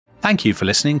Thank you for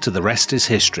listening to The Rest is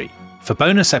History. For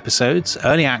bonus episodes,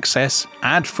 early access,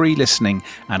 ad-free listening,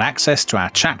 and access to our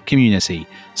chat community,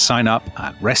 sign up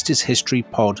at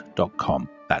restishistorypod.com.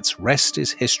 That's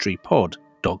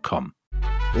restishistorypod.com.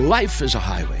 Life is a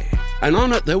highway, and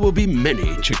on it there will be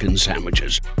many chicken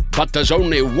sandwiches. But there's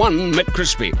only one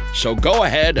McCrispy. So go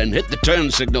ahead and hit the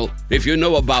turn signal if you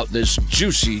know about this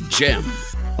juicy gem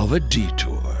of a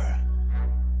detour.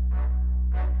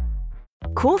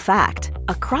 Cool fact,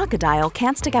 a crocodile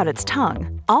can't stick out its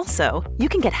tongue. Also, you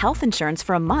can get health insurance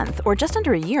for a month or just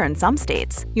under a year in some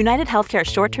states. United Healthcare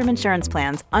short-term insurance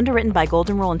plans, underwritten by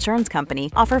Golden Rule Insurance Company,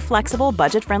 offer flexible,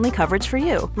 budget-friendly coverage for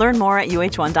you. Learn more at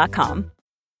uh1.com.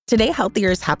 Today,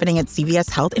 Healthier is happening at CVS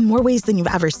Health in more ways than you've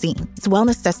ever seen. It's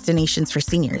wellness destinations for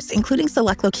seniors, including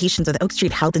select locations with Oak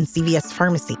Street Health and CVS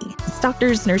Pharmacy. It's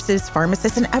doctors, nurses,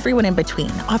 pharmacists, and everyone in between,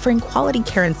 offering quality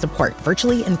care and support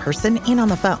virtually, in person, and on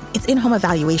the phone. It's in-home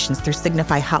evaluations through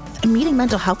Signify Health and meeting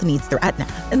mental health needs through Aetna.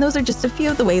 And those are just a few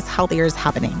of the ways Healthier is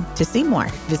happening. To see more,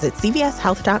 visit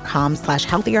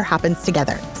cvshealth.com/healthier happens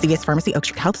together. CVS Pharmacy, Oak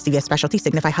Street Health, CVS Specialty,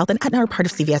 Signify Health, and Aetna are part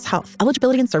of CVS Health.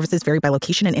 Eligibility and services vary by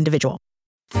location and individual.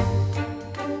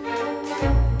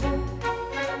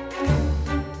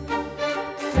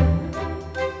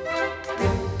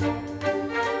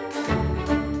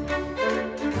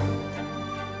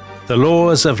 The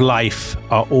laws of life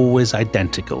are always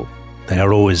identical. They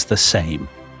are always the same.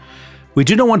 We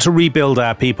do not want to rebuild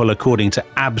our people according to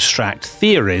abstract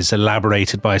theories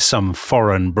elaborated by some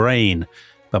foreign brain,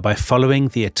 but by following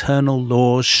the eternal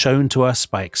laws shown to us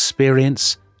by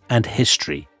experience and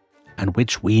history, and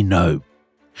which we know.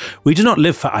 We do not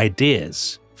live for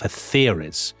ideas, for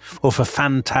theories, or for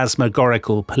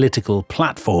phantasmagorical political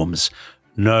platforms.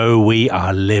 No, we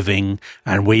are living,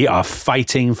 and we are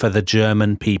fighting for the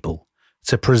German people,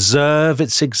 to preserve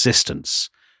its existence,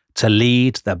 to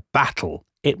lead the battle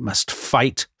it must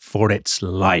fight for its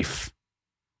life.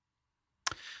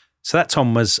 So that,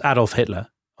 Tom, was Adolf Hitler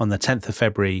on the 10th of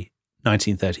February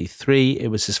 1933. It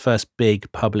was his first big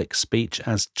public speech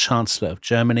as Chancellor of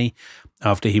Germany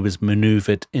after he was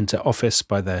manoeuvred into office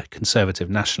by the Conservative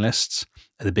Nationalists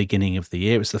at the beginning of the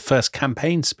year. It was the first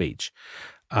campaign speech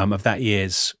of that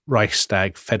year's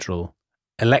Reichstag federal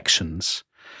elections.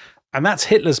 And that's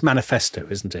Hitler's manifesto,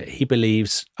 isn't it? He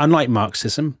believes, unlike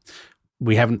Marxism,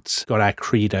 we haven't got our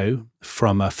credo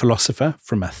from a philosopher,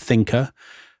 from a thinker.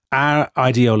 Our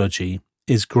ideology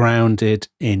is grounded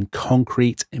in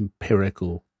concrete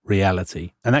empirical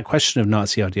reality. And that question of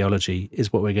Nazi ideology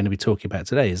is what we're going to be talking about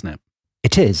today, isn't it?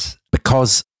 It is,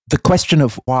 because the question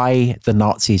of why the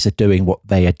Nazis are doing what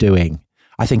they are doing,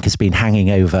 I think, has been hanging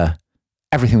over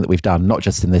everything that we've done, not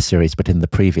just in this series, but in the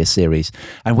previous series.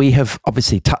 And we have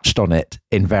obviously touched on it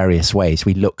in various ways.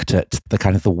 We looked at the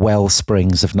kind of the well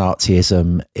springs of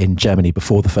Nazism in Germany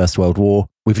before the First World War.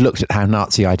 We've looked at how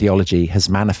Nazi ideology has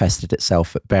manifested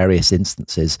itself at various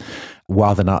instances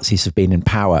while the Nazis have been in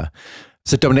power.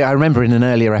 So, Dominic, I remember in an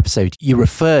earlier episode, you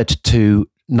referred to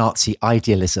Nazi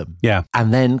idealism. Yeah.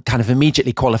 And then kind of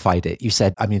immediately qualified it. You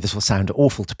said, I mean, this will sound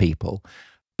awful to people,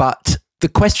 but the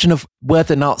question of were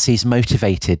the Nazis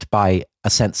motivated by a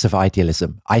sense of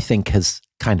idealism, I think, has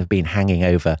kind of been hanging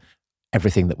over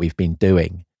everything that we've been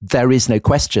doing. There is no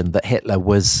question that Hitler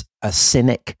was a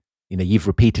cynic. You know, you've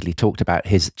repeatedly talked about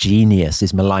his genius,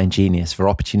 his malign genius for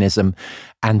opportunism,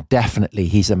 and definitely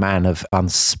he's a man of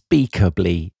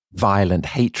unspeakably violent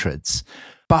hatreds.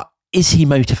 But is he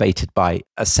motivated by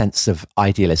a sense of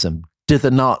idealism? Do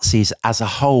the Nazis as a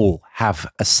whole have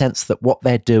a sense that what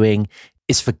they're doing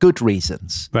is for good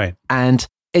reasons? Right. And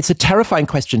it's a terrifying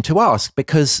question to ask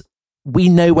because we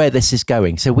know where this is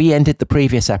going. So we ended the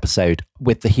previous episode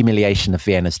with the humiliation of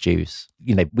Vienna's Jews.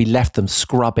 You know, we left them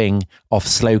scrubbing off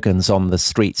slogans on the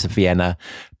streets of Vienna,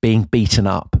 being beaten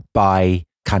up by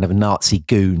kind of Nazi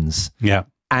goons. Yeah.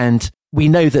 And we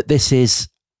know that this is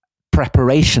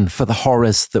preparation for the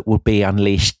horrors that will be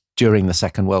unleashed during the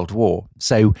Second World War.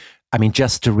 So, I mean,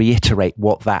 just to reiterate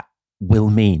what that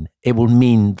will mean. It will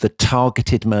mean the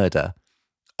targeted murder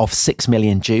of 6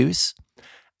 million Jews,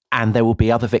 and there will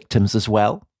be other victims as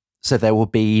well. So there will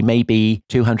be maybe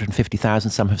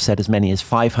 250,000, some have said as many as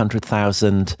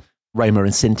 500,000 Roma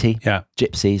and Sinti,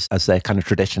 gypsies, as they're kind of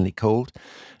traditionally called.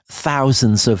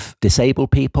 Thousands of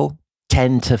disabled people,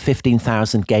 10 to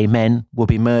 15,000 gay men will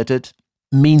be murdered.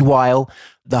 Meanwhile,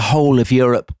 the whole of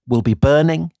Europe will be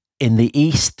burning. In the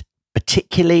East,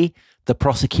 particularly, the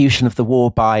prosecution of the war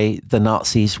by the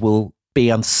Nazis will be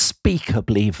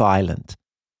unspeakably violent.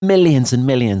 Millions and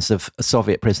millions of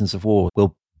Soviet prisoners of war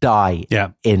will die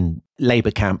in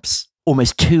labor camps.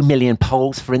 Almost 2 million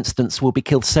Poles, for instance, will be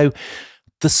killed. So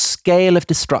the scale of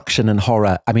destruction and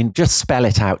horror, I mean, just spell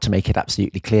it out to make it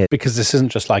absolutely clear. Because this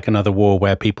isn't just like another war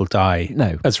where people die.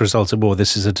 No. As a result of war,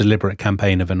 this is a deliberate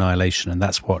campaign of annihilation. And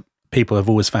that's what people have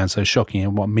always found so shocking,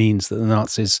 and what means that the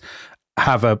Nazis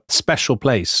have a special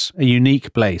place, a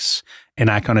unique place in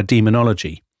our kind of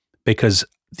demonology, because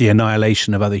the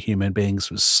annihilation of other human beings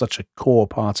was such a core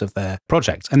part of their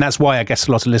project. And that's why I guess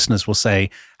a lot of listeners will say,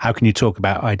 how can you talk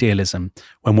about idealism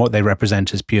when what they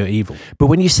represent is pure evil? But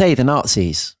when you say the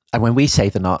Nazis, and when we say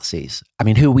the Nazis, I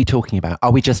mean, who are we talking about?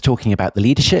 Are we just talking about the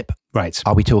leadership? Right.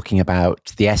 Are we talking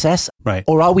about the SS? Right.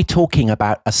 Or are we talking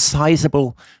about a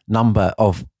sizable number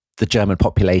of the German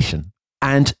population?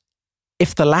 And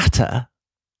if the latter,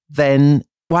 then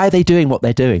why are they doing what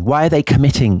they're doing? Why are they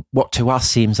committing what to us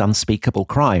seems unspeakable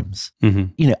crimes?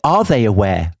 Mm-hmm. You know, are they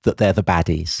aware that they're the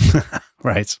baddies?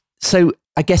 Right. So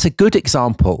I guess a good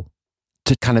example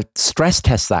to kind of stress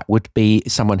test that would be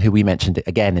someone who we mentioned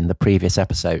again in the previous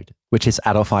episode, which is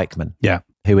Adolf Eichmann. Yeah.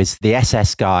 Who is the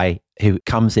SS guy who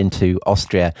comes into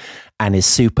Austria and is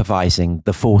supervising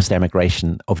the forced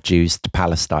emigration of Jews to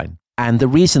Palestine. And the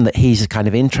reason that he's a kind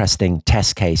of interesting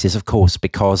test case is, of course,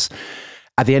 because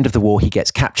at the end of the war, he gets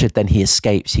captured, then he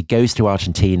escapes, he goes to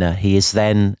Argentina. He is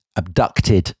then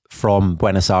abducted from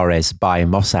Buenos Aires by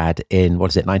Mossad in,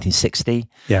 1960?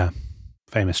 Yeah,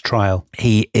 famous trial.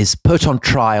 He is put on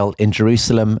trial in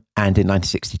Jerusalem, and in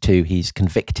 1962, he's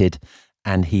convicted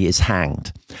and he is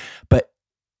hanged. But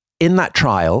in that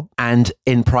trial and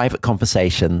in private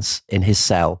conversations in his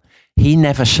cell, he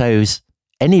never shows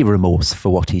any remorse for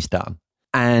what he's done.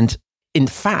 And in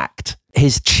fact,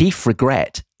 his chief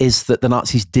regret is that the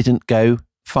Nazis didn't go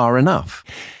far enough.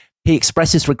 He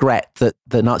expresses regret that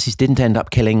the Nazis didn't end up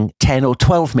killing 10 or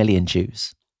 12 million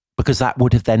Jews, because that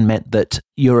would have then meant that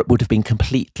Europe would have been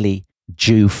completely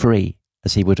Jew-free,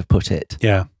 as he would have put it.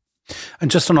 Yeah.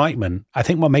 And just on Eichmann, I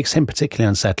think what makes him particularly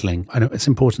unsettling, I know it's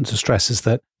important to stress, is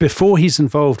that before he's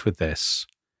involved with this,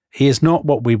 he is not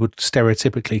what we would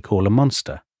stereotypically call a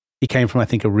monster. He came from, I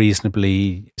think, a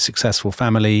reasonably successful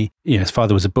family. You know, his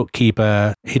father was a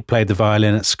bookkeeper. He'd played the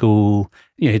violin at school.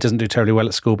 You know, he doesn't do terribly well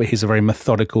at school, but he's a very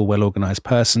methodical, well-organized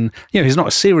person. You know, he's not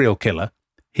a serial killer.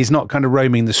 He's not kind of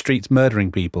roaming the streets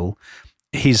murdering people.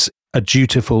 He's a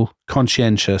dutiful,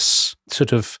 conscientious,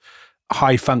 sort of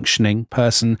high-functioning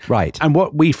person. Right. And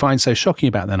what we find so shocking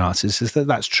about the Nazis is that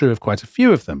that's true of quite a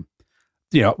few of them.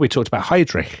 You know, we talked about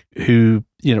Heydrich, who,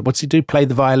 you know, what's he do? Play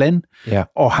the violin? Yeah.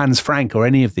 Or Hans Frank, or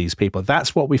any of these people.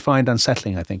 That's what we find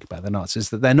unsettling, I think, about the Nazis,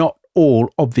 that they're not all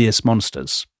obvious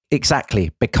monsters.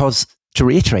 Exactly. Because, to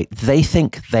reiterate, they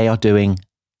think they are doing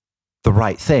the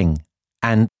right thing.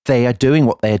 And they are doing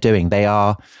what they are doing. They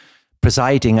are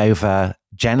presiding over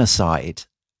genocide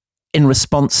in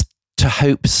response to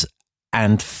hopes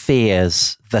and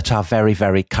fears that are very,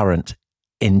 very current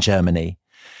in Germany.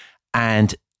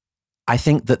 And I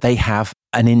think that they have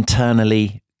an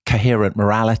internally coherent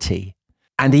morality.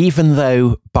 And even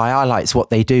though, by our lights, what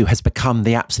they do has become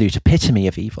the absolute epitome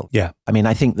of evil. Yeah. I mean,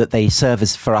 I think that they serve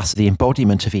as, for us, the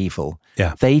embodiment of evil.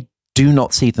 Yeah. They do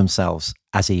not see themselves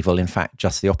as evil. In fact,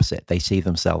 just the opposite. They see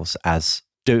themselves as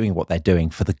doing what they're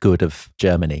doing for the good of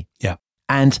Germany. Yeah.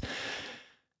 And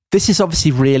this is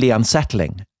obviously really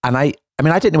unsettling. And I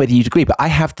mean, I don't know whether you'd agree, but I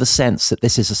have the sense that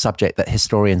this is a subject that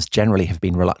historians generally have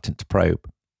been reluctant to probe.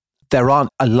 There aren't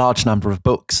a large number of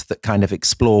books that kind of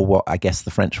explore what I guess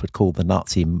the French would call the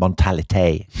Nazi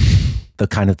mentalité, the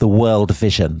kind of the world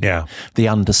vision, the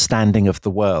understanding of the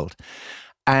world.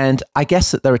 And I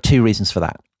guess that there are two reasons for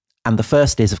that. And the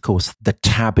first is, of course, the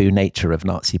taboo nature of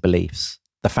Nazi beliefs,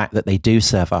 the fact that they do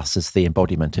serve us as the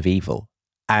embodiment of evil.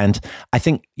 And I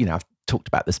think, you know, I've talked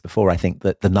about this before, I think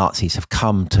that the Nazis have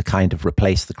come to kind of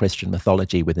replace the Christian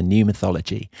mythology with a new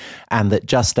mythology. And that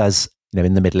just as, you know,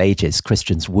 in the Middle Ages,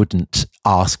 Christians wouldn't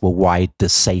ask, well, why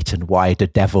does Satan, why do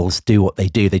devils do what they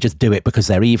do? They just do it because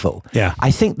they're evil. Yeah.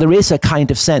 I think there is a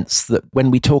kind of sense that when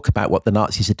we talk about what the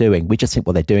Nazis are doing, we just think,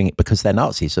 well, they're doing it because they're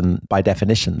Nazis. And by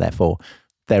definition, therefore,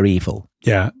 they're evil.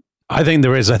 Yeah. I think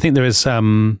there is,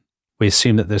 we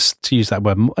assume that there's, to use that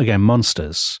word again,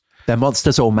 monsters. They're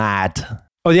monsters or mad.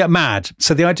 Oh, yeah, mad.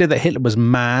 So the idea that Hitler was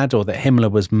mad or that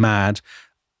Himmler was mad,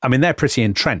 I mean, they're pretty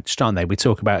entrenched, aren't they? We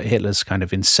talk about Hitler's kind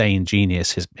of insane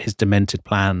genius, his demented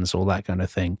plans, all that kind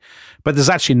of thing. But there's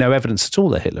actually no evidence at all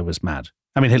that Hitler was mad.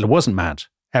 I mean, Hitler wasn't mad.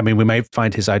 I mean, we may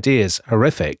find his ideas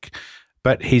horrific,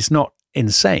 but he's not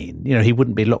insane. You know, he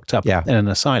wouldn't be locked up in an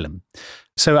asylum.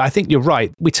 So I think you're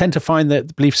right. We tend to find that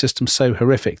the belief system so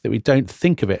horrific that we don't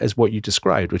think of it as what you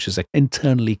described, which is an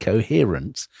internally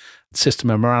coherent system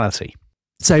of morality.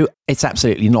 So it's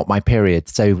absolutely not my period.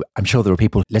 So I'm sure there are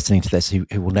people listening to this who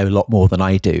will know a lot more than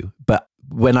I do. But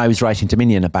when I was writing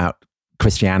Dominion about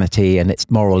Christianity and its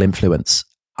moral influence.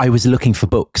 I was looking for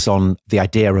books on the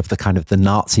idea of the kind of the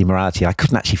Nazi morality. I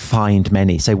couldn't actually find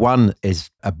many. So one is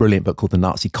a brilliant book called The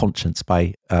Nazi Conscience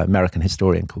by an American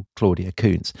historian called Claudia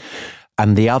Kuhns.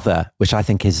 And the other, which I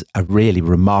think is a really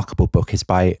remarkable book, is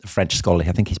by a French scholar.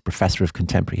 I think he's professor of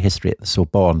contemporary history at the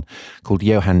Sorbonne, called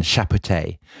Johann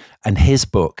Chapotet. And his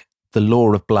book, The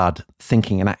Law of Blood,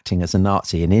 Thinking and Acting as a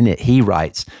Nazi. And in it, he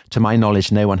writes, to my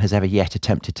knowledge, no one has ever yet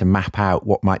attempted to map out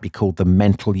what might be called the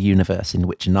mental universe in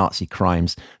which Nazi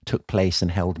crimes took place and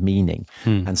held meaning.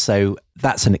 And so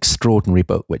that's an extraordinary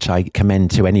book, which I commend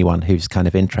to anyone who's kind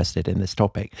of interested in this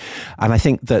topic. And I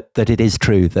think that it is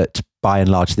true that by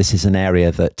and large, this is an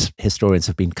area that historians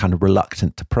have been kind of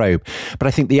reluctant to probe. But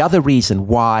I think the other reason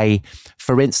why,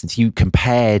 for instance, you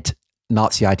compared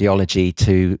Nazi ideology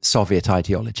to Soviet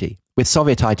ideology. With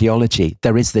Soviet ideology,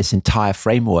 there is this entire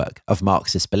framework of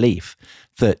Marxist belief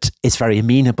that is very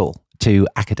amenable to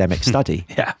academic study.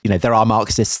 Yeah. You know, there are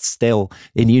Marxists still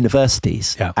in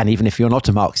universities. Yeah. And even if you're not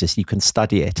a Marxist, you can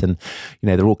study it. And, you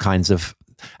know, there are all kinds of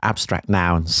abstract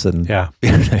nouns and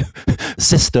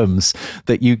systems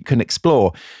that you can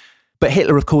explore. But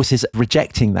Hitler, of course, is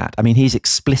rejecting that. I mean, he's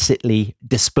explicitly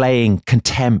displaying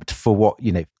contempt for what,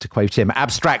 you know, to quote him,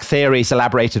 abstract theories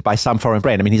elaborated by some foreign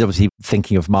brain. I mean, he's obviously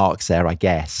thinking of Marx there, I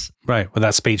guess. Right. Well,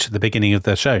 that speech at the beginning of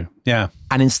the show. Yeah.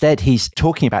 And instead, he's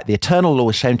talking about the eternal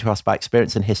laws shown to us by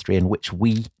experience and history in which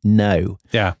we know.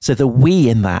 Yeah. So the we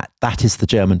in that is the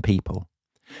German people.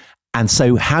 And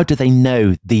so how do they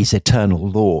know these eternal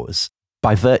laws?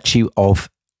 By virtue of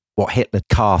what Hitler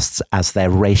casts as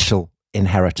their racial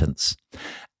inheritance.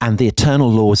 And the eternal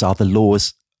laws are the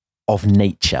laws of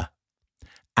nature.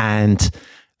 And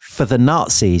for the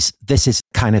Nazis, this is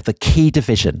kind of the key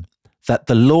division, that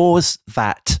the laws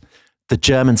that the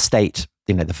German state,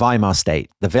 you know, the Weimar state,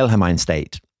 the Wilhelmine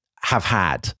state have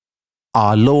had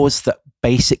are laws that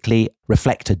basically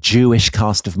reflect a Jewish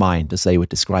cast of mind, as they would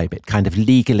describe it, kind of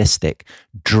legalistic,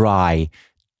 dry,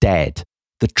 dead.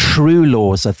 The true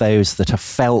laws are those that are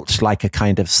felt like a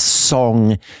kind of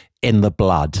song in the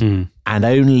blood. And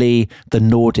only the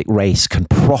Nordic race can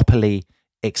properly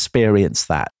experience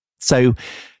that. So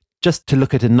just to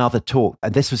look at another talk,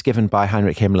 and this was given by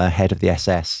Heinrich Himmler, head of the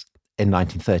SS, in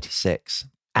 1936.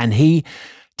 And he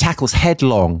tackles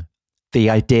headlong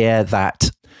the idea that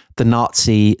the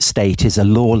Nazi state is a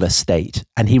lawless state.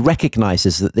 And he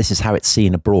recognizes that this is how it's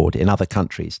seen abroad in other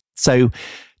countries. So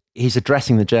he's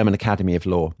addressing the German Academy of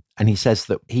Law. And he says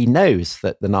that he knows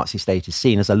that the Nazi state is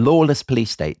seen as a lawless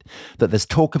police state, that there's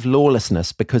talk of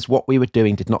lawlessness because what we were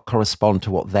doing did not correspond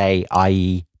to what they,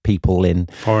 i.e. people in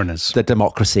foreigners, the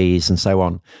democracies and so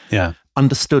on,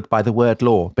 understood by the word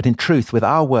law. But in truth, with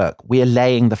our work, we are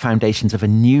laying the foundations of a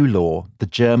new law, the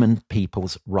German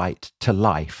people's right to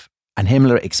life. And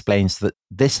Himmler explains that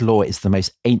this law is the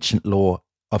most ancient law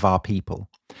of our people,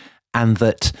 and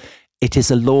that it is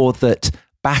a law that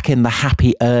back in the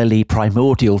happy early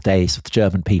primordial days of the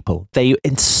German people, they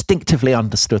instinctively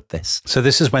understood this. So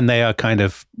this is when they are kind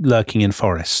of lurking in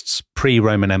forests,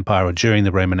 pre-Roman Empire or during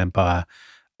the Roman Empire,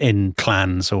 in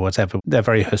clans or whatever. They're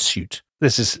very hirsute.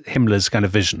 This is Himmler's kind of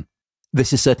vision.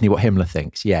 This is certainly what Himmler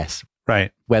thinks, yes.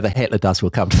 Right. Whether Hitler does, we'll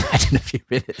come to that in a few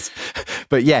minutes.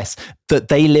 But yes, that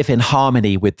they live in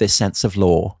harmony with this sense of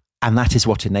law, and that is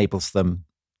what enables them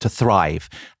to thrive.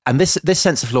 And this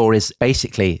sense of law is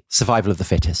basically survival of the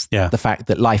fittest. Yeah. The fact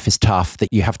that life is tough, that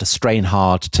you have to strain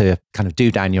hard to kind of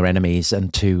do down your enemies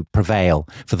and to prevail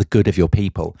for the good of your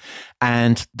people.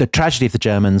 And the tragedy of the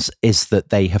Germans is that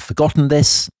they have forgotten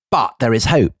this, but there is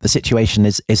hope. The situation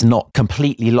is not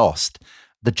completely lost.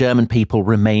 The German people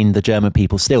remain the German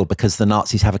people still, because the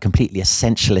Nazis have a completely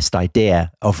essentialist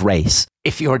idea of race.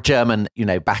 If you're a German, you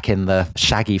know, back in the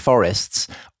shaggy forests,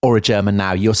 or a German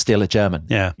now, you're still a German.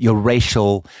 Yeah. Your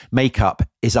racial makeup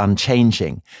is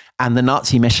unchanging. And the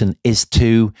Nazi mission is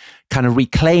to kind of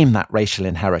reclaim that racial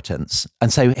inheritance.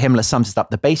 And so Himmler sums it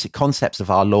up. The basic concepts of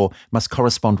our law must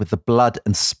correspond with the blood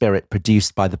and spirit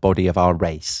produced by the body of our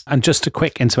race. And just a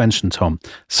quick intervention, Tom.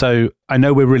 So I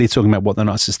know we're really talking about what the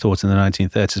Nazis thought in the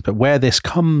 1930s, but where this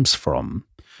comes from,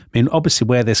 I mean, obviously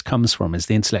where this comes from is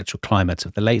the intellectual climate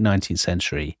of the late 19th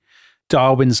century.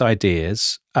 Darwin's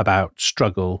ideas about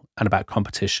struggle and about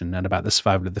competition and about the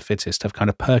survival of the fittest have kind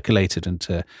of percolated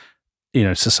into, you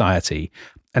know, society.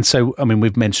 And so, I mean,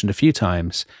 we've mentioned a few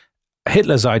times,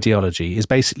 Hitler's ideology is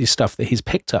basically stuff that he's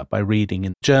picked up by reading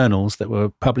in journals that were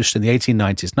published in the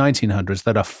 1890s, 1900s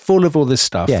that are full of all this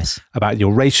stuff about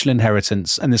your racial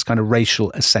inheritance and this kind of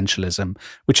racial essentialism,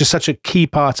 which is such a key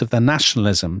part of the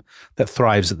nationalism that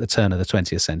thrives at the turn of the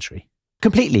 20th century.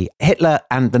 Completely. Hitler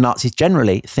and the Nazis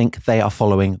generally think they are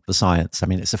following the science. I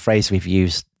mean, it's a phrase we've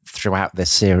used throughout this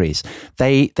series.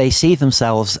 They see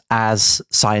themselves as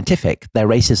scientific. Their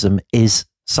racism is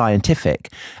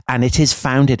scientific, and it is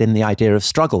founded in the idea of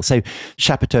struggle. So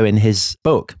Chapoutot, in his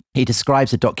book, he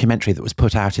describes a documentary that was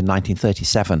put out in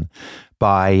 1937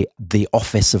 by the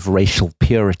Office of Racial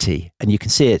Purity, and you can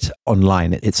see it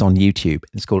online. It's on YouTube.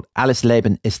 It's called Alles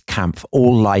Leben ist Kampf.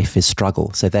 All life is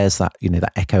struggle. So there's that,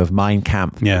 that echo of Mein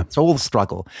Kampf. Yeah. It's all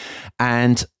struggle.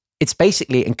 And it's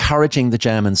basically encouraging the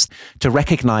Germans to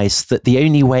recognize that the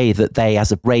only way that they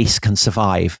as a race can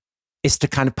survive is to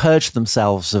kind of purge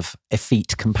themselves of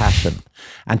effete compassion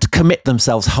and to commit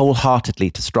themselves wholeheartedly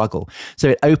to struggle. So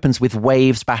it opens with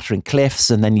waves battering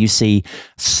cliffs, and then you see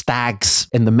stags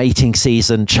in the mating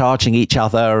season charging each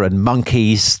other, and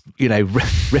monkeys,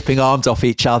 ripping arms off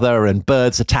each other, and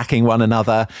birds attacking one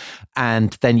another.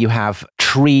 And then you have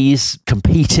trees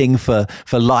competing for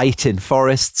light in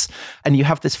forests. And you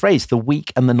have this phrase, the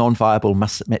weak and the non-viable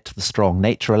must submit to the strong.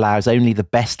 Nature allows only the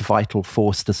best vital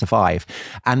force to survive.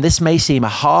 And this may seem a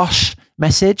harsh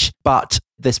message, but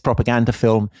this propaganda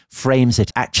film frames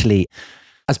it actually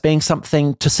as being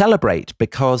something to celebrate,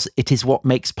 because it is what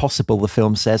makes possible, the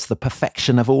film says, the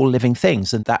perfection of all living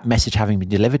things. And that message having been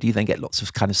delivered, you then get lots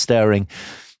of kind of stirring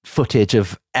footage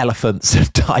of elephants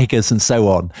and tigers and so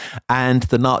on. And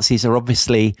the Nazis are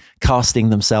obviously casting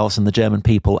themselves and the German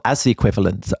people as the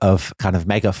equivalent of kind of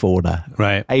megafauna,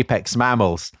 right? Apex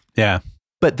mammals. Yeah.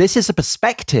 But this is a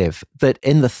perspective that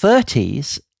in the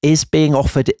 30s is being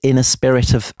offered in a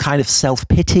spirit of kind of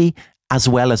self-pity as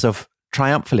well as of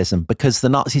triumphalism, because the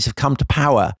Nazis have come to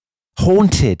power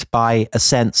haunted by a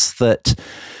sense that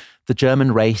the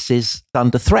German race is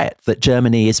under threat, that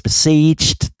Germany is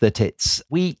besieged, that it's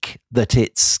weak, that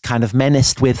it's kind of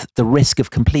menaced with the risk of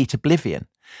complete oblivion.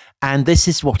 And this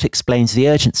is what explains the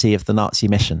urgency of the Nazi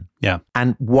mission. Yeah.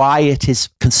 And why it is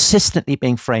consistently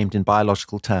being framed in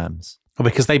biological terms. Well,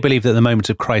 because they believe that the moment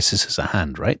of crisis is at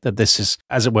hand, right? That this is,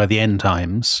 as it were, the end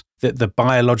times, that the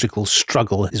biological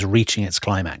struggle is reaching its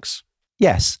climax.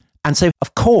 Yes. And so,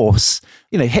 of course,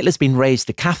 Hitler's been raised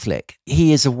a Catholic.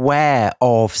 He is aware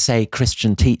of, say,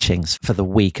 Christian teachings for the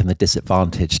weak and the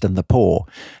disadvantaged and the poor.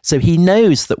 So he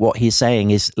knows that what he's saying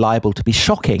is liable to be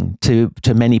shocking to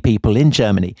many people in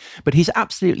Germany. But he's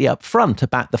absolutely upfront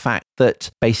about the fact that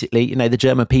basically, the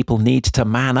German people need to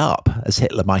man up, as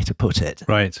Hitler might have put it.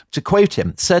 Right. To quote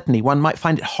him, certainly one might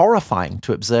find it horrifying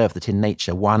to observe that in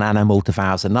nature one animal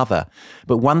devours another.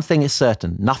 But one thing is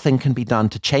certain, nothing can be done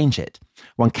to change it.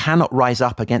 One cannot rise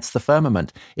up against the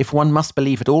firmament. If one must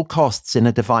believe at all costs in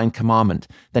a divine commandment,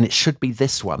 then it should be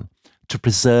this one, to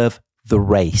preserve the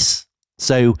race.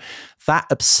 So that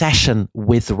obsession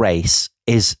with race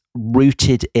is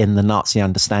rooted in the Nazi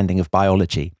understanding of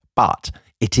biology, but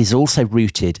it is also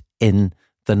rooted in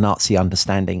the Nazi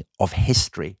understanding of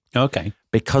history. Okay.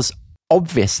 Because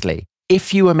obviously,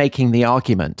 if you were making the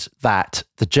argument that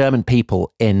the German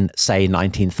people in, say,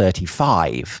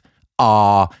 1935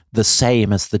 are the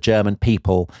same as the German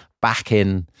people back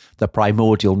in the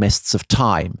primordial mists of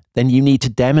time, then you need to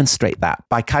demonstrate that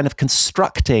by kind of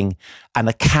constructing an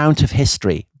account of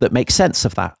history that makes sense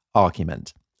of that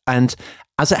argument. And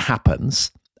as it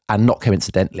happens, and not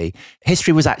coincidentally,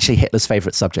 history was actually Hitler's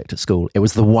favorite subject at school. It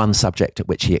was the one subject at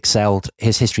which he excelled.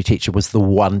 His history teacher was the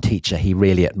one teacher he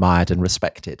really admired and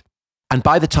respected. And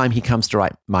by the time he comes to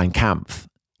write Mein Kampf,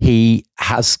 he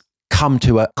has come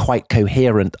to a quite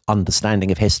coherent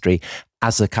understanding of history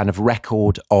as a kind of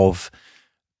record of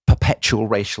perpetual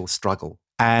racial struggle.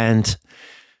 And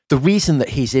the reason that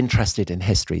he's interested in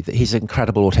history, that he's an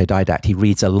incredible autodidact, he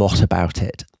reads a lot about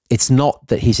it. It's not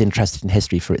that he's interested in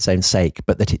history for its own sake,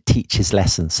 but that it teaches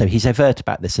lessons. So he's overt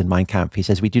about this in Mein Kampf. He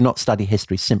says, we do not study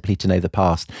history simply to know the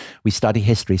past. We study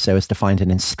history so as to find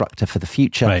an instructor for the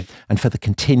future, right, and for the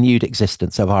continued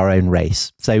existence of our own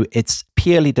race. So it's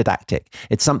purely didactic.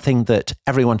 It's something that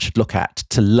everyone should look at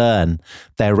to learn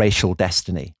their racial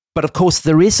destiny. But of course,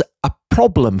 there is a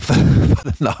problem for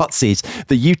the Nazis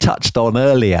that you touched on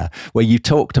earlier, where you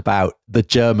talked about the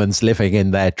Germans living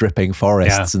in their dripping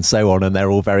forests and so on, and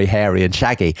they're all very hairy and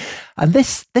shaggy. And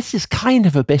this is kind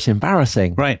of a bit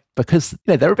embarrassing, right? Because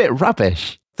they're a bit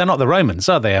rubbish. They're not the Romans,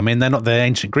 are they? I mean, they're not the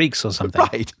ancient Greeks or something.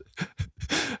 Right.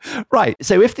 Right.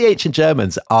 So if the ancient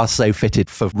Germans are so fitted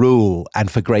for rule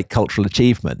and for great cultural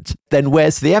achievement, then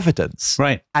where's the evidence?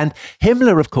 Right. And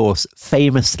Himmler, of course,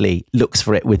 famously looks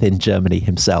for it within Germany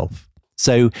himself.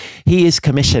 So he is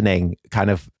commissioning kind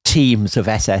of teams of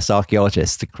SS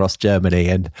archaeologists across Germany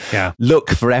and look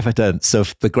for evidence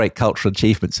of the great cultural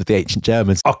achievements of the ancient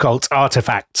Germans. Occult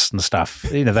artifacts and stuff,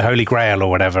 the Holy Grail or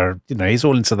whatever. He's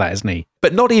all into that, isn't he?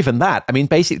 But not even that. I mean,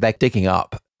 basically, they're digging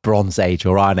up Bronze Age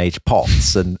or Iron Age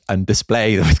pots and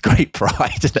display them with great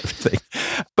pride and everything.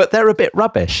 But they're a bit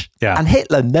rubbish. Yeah. And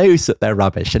Hitler knows that they're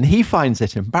rubbish and he finds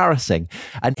it embarrassing.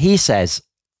 And he says,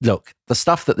 look, the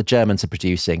stuff that the Germans are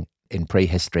producing in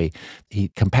prehistory, he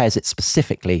compares it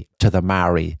specifically to the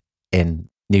Maori in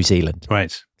New Zealand.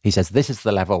 Right. He says, this is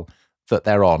the level that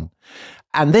they're on.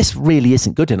 And this really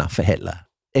isn't good enough for Hitler.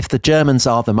 If the Germans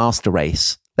are the master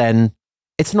race, then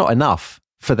it's not enough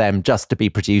for them just to be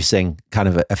producing kind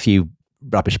of a few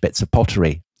rubbish bits of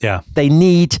pottery. Yeah. They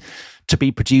need to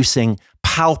be producing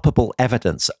palpable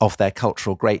evidence of their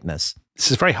cultural greatness.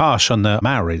 This is very harsh on the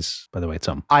Maoris, by the way,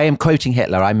 Tom. I am quoting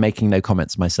Hitler. I'm making no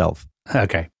comments myself.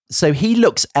 Okay. So he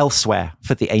looks elsewhere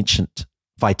for the ancient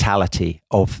vitality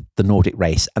of the Nordic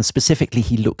race. And specifically,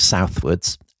 he looks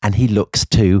southwards and he looks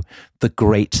to the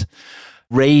great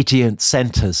radiant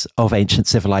centers of ancient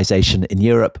civilization in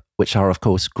Europe, which are, of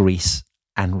course, Greece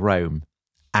and Rome.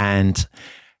 And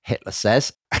Hitler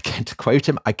says, again to quote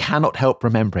him, I cannot help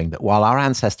remembering that while our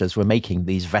ancestors were making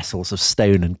these vessels of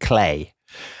stone and clay,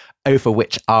 over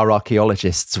which our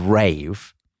archaeologists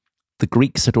rave, the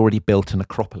Greeks had already built an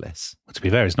acropolis. Well, to be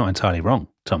fair, he's not entirely wrong,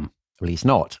 Tom. Well, he's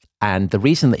not. And the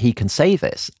reason that he can say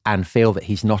this and feel that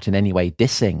he's not in any way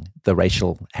dissing the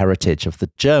racial heritage of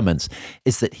the Germans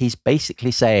is that he's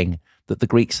basically saying that the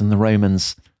Greeks and the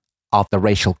Romans are the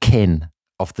racial kin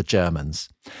of the Germans.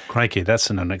 Crikey,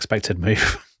 that's an unexpected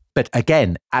move. But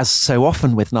again, as so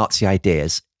often with Nazi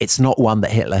ideas, it's not one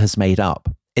that Hitler has made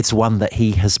up. It's one that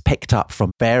he has picked up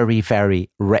from very, very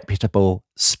reputable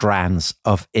strands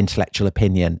of intellectual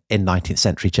opinion in 19th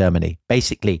century Germany.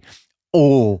 Basically,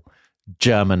 all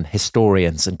German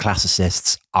historians and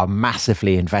classicists are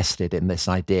massively invested in this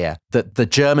idea that the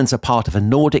Germans are part of a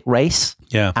Nordic race,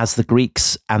 as the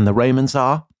Greeks and the Romans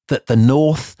are, that the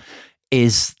North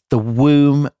is the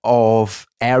womb of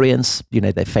Aryans. You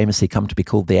know, they famously come to be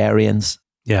called the Aryans.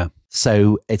 Yeah.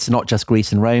 So it's not just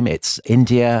Greece and Rome, it's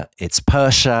India, it's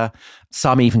Persia.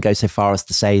 Some even go so far as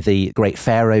to say the great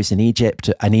pharaohs in Egypt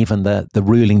and even the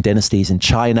ruling dynasties in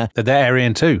China. They're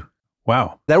Aryan too.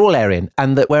 Wow. They're all Aryan.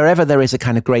 And that wherever there is a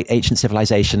kind of great ancient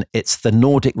civilization, it's the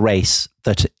Nordic race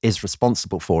that is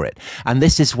responsible for it. And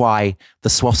this is why the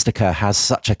swastika has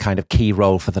such a kind of key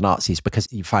role for the Nazis, because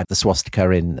you find the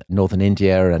swastika in northern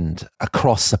India and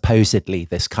across supposedly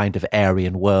this kind of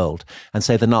Aryan world. And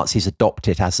so the Nazis adopt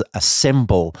it as a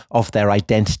symbol of their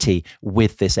identity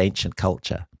with this ancient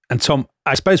culture. And Tom,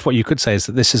 I suppose what you could say is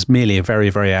that this is merely a very,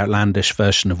 very outlandish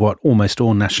version of what almost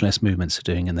all nationalist movements are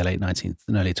doing in the late 19th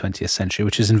and early 20th century,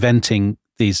 which is inventing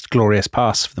these glorious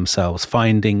pasts for themselves,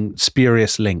 finding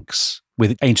spurious links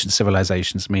with ancient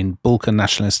civilizations. I mean, Balkan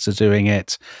nationalists are doing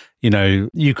it. You know,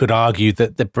 you could argue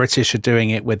that the British are doing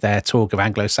it with their talk of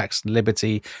Anglo-Saxon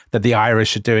liberty, that the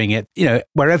Irish are doing it. You know,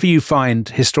 wherever you find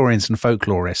historians and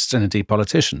folklorists and indeed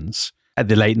politicians at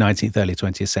the late 19th, early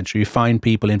 20th century, you find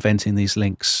people inventing these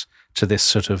links to this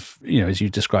sort of, you know, as you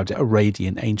described it, a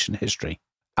radiant ancient history.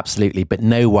 Absolutely. But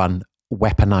no one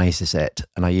weaponizes it,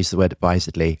 and I use the word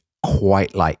advisedly,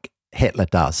 quite like Hitler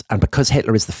does. And because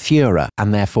Hitler is the Führer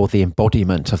and therefore the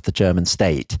embodiment of the German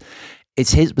state,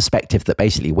 it's his perspective that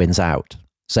basically wins out.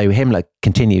 So Himmler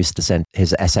continues to send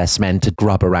his SS men to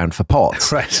grub around for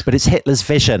pots. Right. But it's Hitler's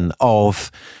vision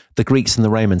of the Greeks and the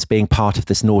Romans being part of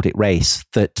this Nordic race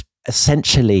that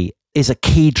essentially is a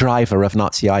key driver of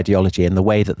Nazi ideology in the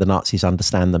way that the Nazis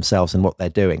understand themselves and what they're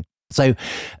doing. So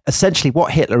essentially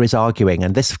what Hitler is arguing,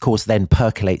 and this of course then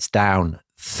percolates down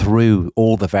through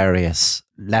all the various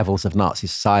levels of Nazi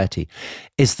society,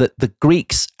 is that the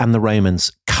Greeks and the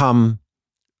Romans come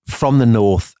from the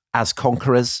north as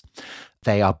conquerors.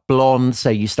 They are blonde,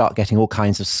 so you start getting all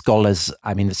kinds of scholars.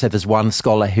 I mean, so there's one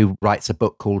scholar who writes a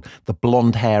book called The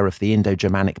Blonde Hair of the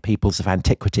Indo-Germanic Peoples of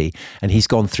Antiquity, and he's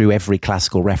gone through every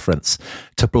classical reference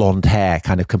to blonde hair,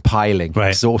 kind of compiling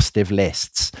exhaustive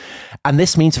lists. And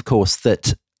this means, of course,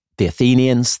 that the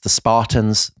Athenians, the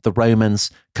Spartans, the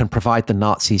Romans can provide the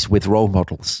Nazis with role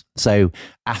models. So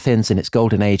Athens in its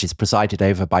golden age is presided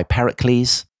over by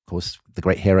Pericles, of course, the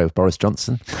great hero of Boris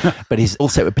Johnson, but he's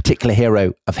also a particular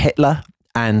hero of Hitler.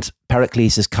 And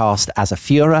Pericles is cast as a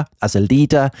Führer, as a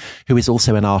leader, who is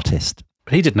also an artist.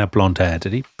 But he didn't have blonde hair,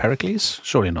 did he? Pericles?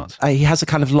 Surely not. He has a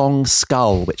kind of long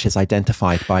skull, which is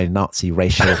identified by Nazi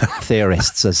racial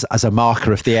theorists as a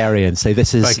marker of the Aryan. So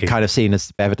this is kind of seen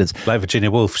as evidence. Like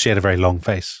Virginia Woolf, she had a very long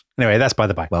face. Anyway, that's by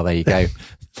the by. Well, there you go.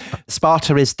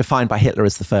 Sparta is defined by Hitler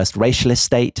as the first racialist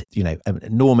state, you know, an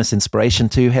enormous inspiration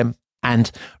to him. And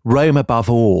Rome, above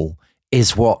all,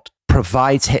 is what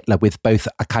provides Hitler with both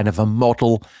a kind of a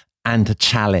model and a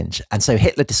challenge. And so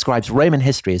Hitler describes Roman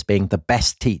history as being the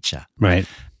best teacher. Right.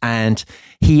 And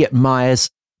he admires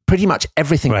pretty much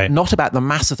everything, Right. not about the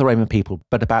mass of the Roman people,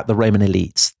 but about the Roman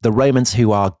elites, the Romans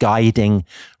who are guiding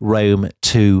Rome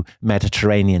to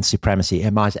Mediterranean supremacy. He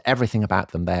admires everything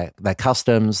about them, their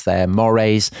customs, their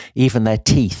mores, even their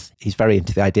teeth. He's very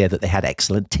into the idea that they had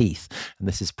excellent teeth. And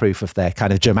this is proof of their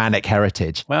kind of Germanic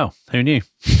heritage. Wow, who knew?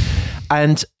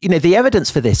 And, the evidence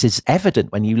for this is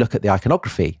evident when you look at the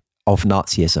iconography of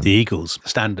Nazism. The Eagles,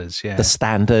 standards, yeah. The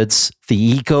standards, the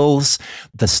eagles,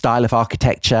 the style of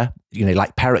architecture,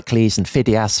 like Pericles and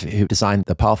Phidias, who designed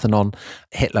the Parthenon,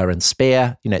 Hitler and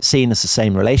Speer, it's seen as the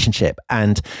same relationship.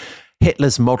 And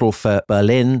Hitler's model for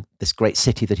Berlin, this great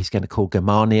city that he's going to call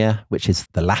Germania, which is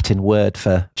the Latin word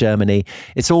for Germany,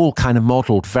 it's all kind of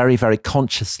modeled very, very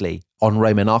consciously on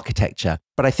Roman architecture.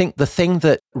 But I think the thing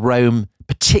that Rome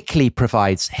particularly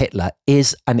provides Hitler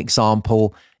is an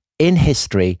example in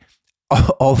history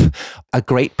of a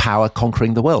great power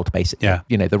conquering the world, basically. Yeah.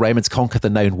 The Romans conquered the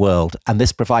known world, and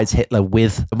this provides Hitler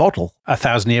with a model.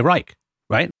 1,000-year Reich,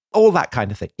 right? All that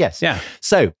kind of thing, yes. Yeah.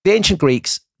 So the ancient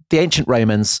Greeks, the ancient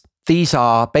Romans, these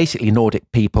are basically Nordic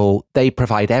people. They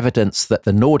provide evidence that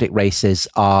the Nordic races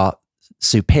are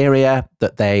superior,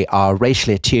 that they are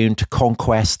racially attuned to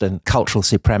conquest and cultural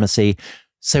supremacy.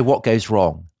 So what goes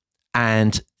wrong?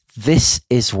 And this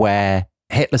is where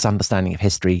Hitler's understanding of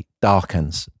history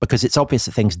darkens, because it's obvious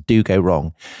that things do go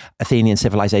wrong. Athenian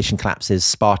civilization collapses,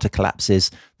 Sparta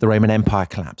collapses, the Roman Empire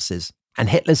collapses. And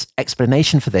Hitler's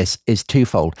explanation for this is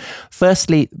twofold.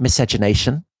 Firstly,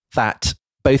 miscegenation, that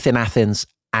both in Athens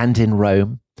and in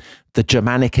Rome, the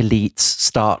Germanic elites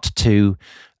start to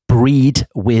breed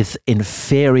with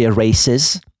inferior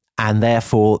races, and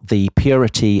therefore the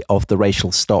purity of the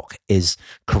racial stock is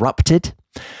corrupted.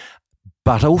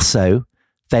 But also,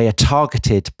 they are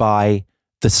targeted by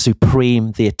the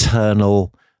supreme, the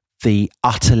eternal, the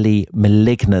utterly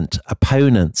malignant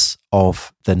opponents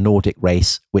of the Nordic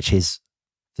race, which is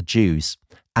the Jews.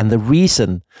 And the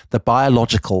reason, the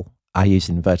biological, I use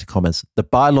inverted commas, the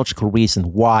biological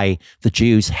reason why the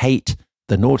Jews hate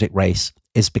the Nordic race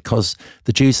is because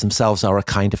the Jews themselves are a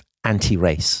kind of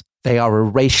anti-race. They are a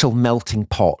racial melting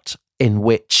pot in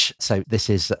which, so this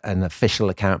is an official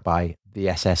account by the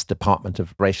SS Department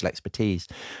of Racial Expertise,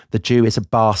 the Jew is a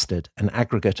bastard, an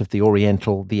aggregate of the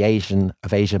Oriental, the Asian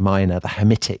of Asia Minor, the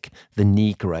Hamitic, the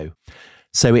Negro.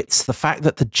 So it's the fact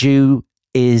that the Jew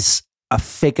is a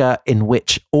figure in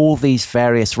which all these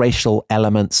various racial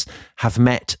elements have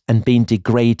met and been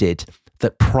degraded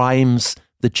that primes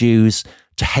the Jews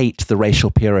to hate the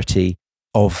racial purity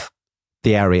of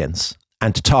the Aryans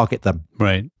and to target them.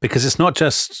 Right. Because it's not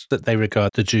just that they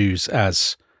regard the Jews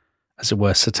as it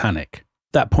were, satanic.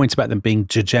 That point about them being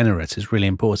degenerate is really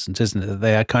important, isn't it? That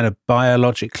they are kind of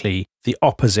biologically the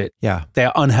opposite. Yeah. They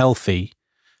are unhealthy.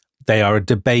 They are a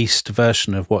debased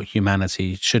version of what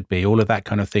humanity should be, all of that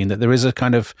kind of thing. That there is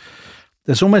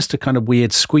there's almost a kind of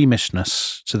weird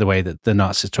squeamishness to the way that the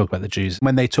Nazis talk about the Jews.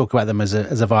 When they talk about them as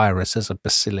a virus, as a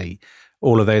bacilli,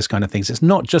 all of those kind of things. It's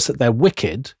not just that they're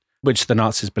wicked, which the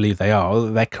Nazis believe they are, or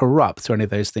that they're corrupt or any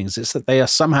of those things. It's that they are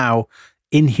somehow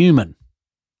inhuman.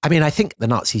 I mean, I think the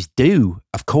Nazis do,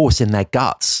 of course, in their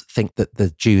guts, think that the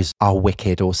Jews are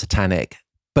wicked or satanic.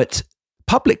 But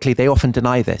publicly, they often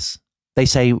deny this. They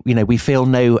say, we feel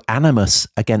no animus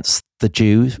against the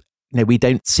Jews. We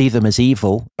don't see them as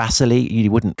evil. Bacilli,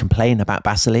 you wouldn't complain about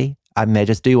Bacilli. And they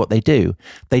just do what they do.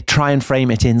 They try and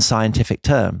frame it in scientific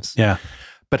terms. Yeah.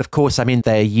 But of course,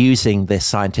 they're using this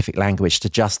scientific language to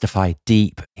justify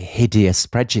deep, hideous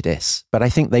prejudice. But I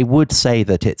think they would say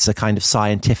that it's a kind of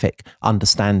scientific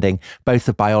understanding, both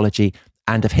of biology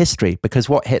and of history, because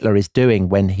what Hitler is doing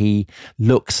when he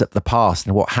looks at the past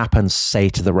and what happens, say,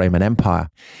 to the Roman Empire,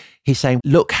 he's saying,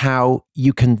 look how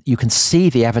you can see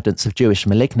the evidence of Jewish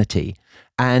malignity.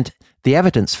 And the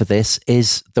evidence for this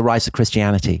is the rise of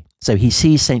Christianity. So he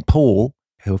sees St. Paul,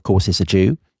 who of course is a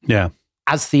Jew, yeah,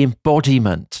 as the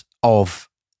embodiment of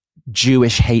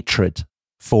Jewish hatred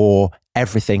for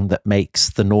everything that makes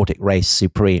the Nordic race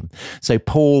supreme. So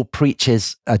Paul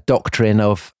preaches a doctrine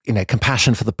of,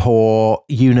 compassion for the poor,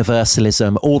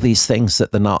 universalism, all these things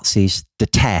that the Nazis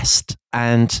detest.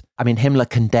 And Himmler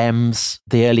condemns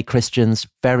the early Christians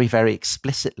very, very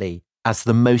explicitly as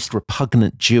the most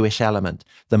repugnant Jewish element,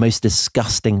 the most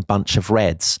disgusting bunch of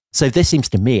Reds. So this seems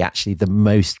to me actually the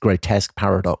most grotesque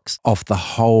paradox of the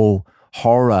whole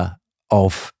horror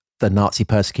of the Nazi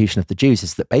persecution of the Jews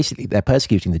is that basically they're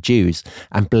persecuting the Jews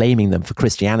and blaming them for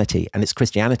Christianity. And it's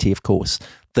Christianity, of course,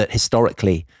 that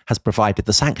historically has provided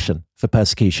the sanction for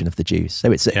persecution of the Jews.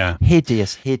 So it's a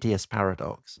hideous, hideous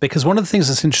paradox. Because one of the things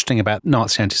that's interesting about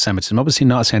Nazi anti-Semitism, obviously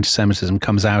Nazi anti-Semitism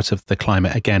comes out of the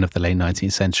climate, again, of the late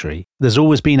 19th century. There's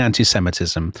always been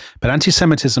anti-Semitism, but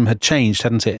anti-Semitism had changed,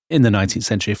 hadn't it, in the 19th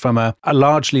century from a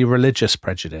largely religious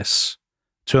prejudice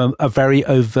to a very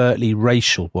overtly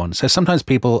racial one. So sometimes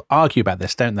people argue about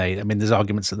this, don't they? I mean, there's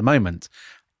arguments at the moment.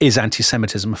 Is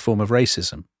anti-Semitism a form of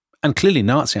racism? And clearly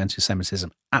Nazi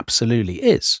anti-Semitism absolutely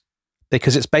is,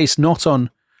 because it's based not on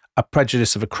a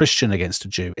prejudice of a Christian against a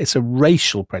Jew. It's a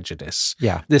racial prejudice.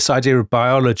 Yeah. This idea of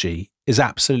biology is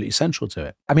absolutely central to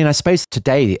it. I mean, I suppose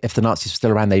today, if the Nazis were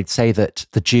still around, they'd say that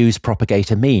the Jews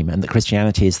propagate a meme and that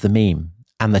Christianity is the meme,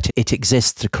 and that it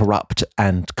exists to corrupt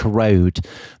and corrode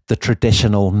the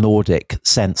traditional Nordic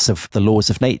sense of the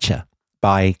laws of nature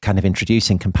by kind of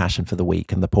introducing compassion for the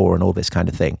weak and the poor and all this kind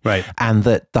of thing. Right. And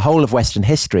that the whole of Western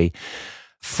history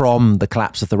from the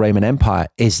collapse of the Roman Empire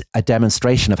is a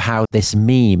demonstration of how this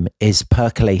meme is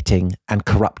percolating and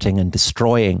corrupting and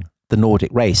destroying the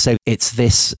Nordic race. So it's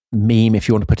this meme, if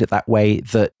you want to put it that way,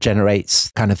 that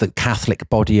generates kind of the Catholic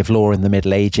body of law in the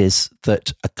Middle Ages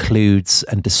that occludes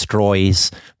and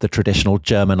destroys the traditional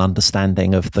German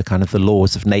understanding of the kind of the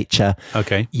laws of nature.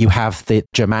 Okay. You have the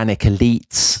Germanic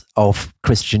elites of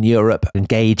Christian Europe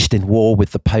engaged in war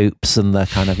with the popes and the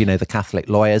kind of, the Catholic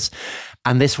lawyers.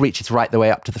 And this reaches right the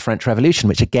way up to the French Revolution,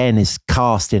 which again is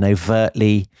cast in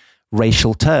overtly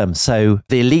racial terms. So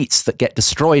the elites that get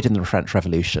destroyed in the French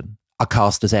Revolution are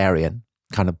cast as Aryan,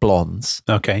 kind of blondes.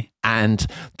 Okay. And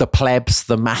the plebs,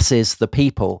 the masses, the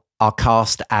people are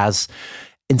cast as,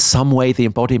 in some way, the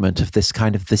embodiment of this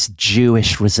kind of this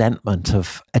Jewish resentment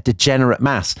of a degenerate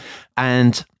mass.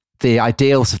 And the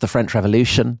ideals of the French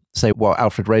Revolution, so what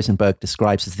Alfred Rosenberg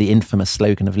describes as the infamous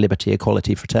slogan of liberty,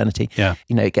 equality, fraternity,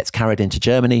 it gets carried into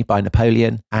Germany by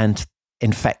Napoleon and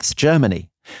infects Germany.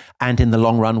 And in the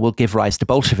long run will give rise to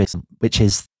Bolshevism, which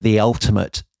is the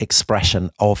ultimate expression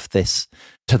of this,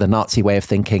 to the Nazi way of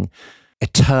thinking,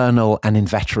 eternal and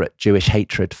inveterate Jewish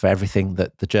hatred for everything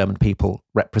that the German people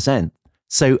represent.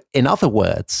 So in other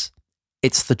words,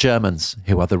 it's the Germans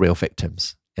who are the real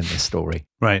victims in this story.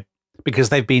 Right. Because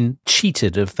they've been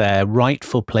cheated of their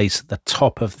rightful place at the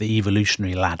top of the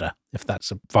evolutionary ladder, if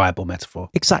that's a viable metaphor.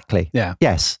 Exactly. Yeah.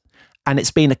 Yes. And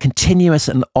it's been a continuous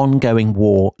and ongoing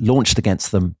war launched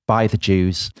against them by the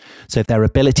Jews. So their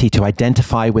ability to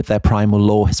identify with their primal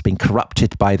law has been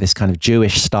corrupted by this kind of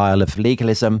Jewish style of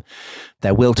legalism.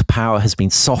 Their will to power has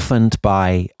been softened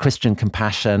by Christian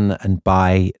compassion and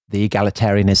by the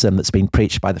egalitarianism that's been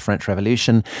preached by the French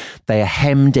Revolution. They are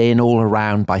hemmed in all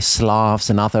around by Slavs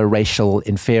and other racial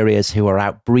inferiors who are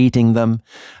outbreeding them.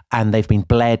 And they've been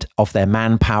bled of their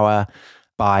manpower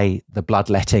by the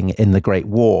bloodletting in the Great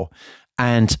War.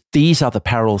 And these are the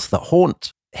perils that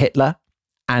haunt Hitler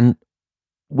and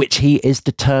which he is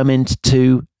determined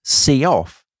to see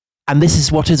off. And this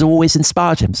is what has always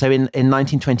inspired him. So in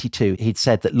 1922, he'd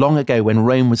said that long ago when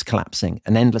Rome was collapsing,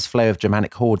 an endless flow of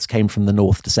Germanic hordes came from the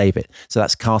north to save it. So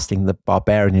that's casting the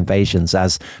barbarian invasions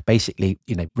as basically,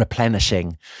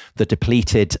 replenishing the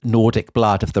depleted Nordic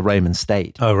blood of the Roman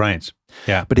state. Oh, right.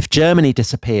 Yeah. But if Germany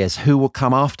disappears, who will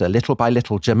come after? Little by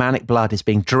little, Germanic blood is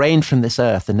being drained from this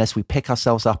earth unless we pick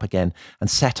ourselves up again and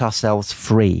set ourselves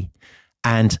free.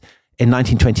 And in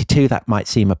 1922, that might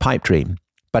seem a pipe dream.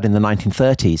 But in the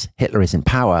 1930s, Hitler is in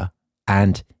power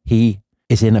and he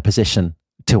is in a position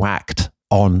to act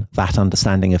on that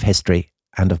understanding of history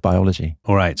and of biology.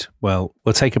 All right. Well,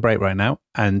 we'll take a break right now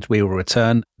and we will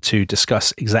return to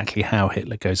discuss exactly how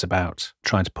Hitler goes about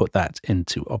trying to put that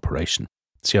into operation.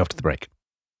 See you after the break.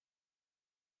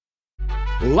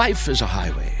 Life is a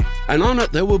highway, and on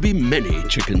it there will be many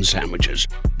chicken sandwiches.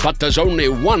 But there's only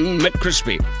one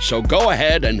McCrispy. So go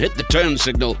ahead and hit the turn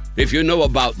signal if you know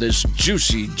about this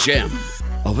juicy gem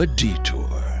of a detour.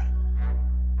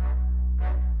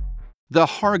 The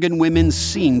Hargan women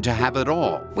seemed to have it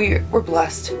all. We were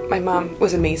blessed. My mom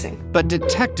was amazing. But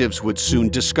detectives would soon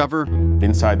discover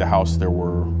inside the house there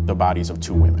were the bodies of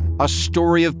 2 women. A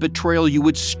story of betrayal you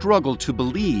would struggle to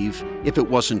believe if it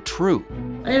wasn't true.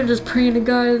 I am just praying to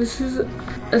God, this is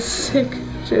a sick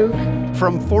joke.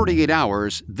 From 48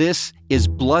 Hours, this is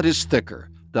Blood is Thicker,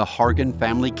 the Hargan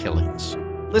Family Killings.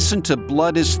 Listen to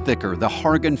Blood is Thicker, the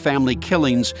Hargan Family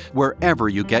Killings, wherever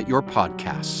you get your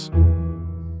podcasts.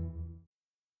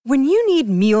 When you need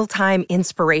mealtime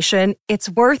inspiration, it's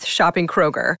worth shopping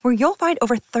Kroger, where you'll find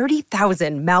over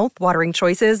 30,000 mouth-watering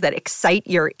choices that excite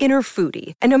your inner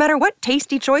foodie. And no matter what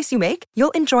tasty choice you make,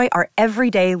 you'll enjoy our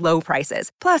everyday low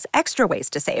prices, plus extra ways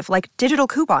to save, like digital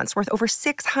coupons worth over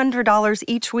 $600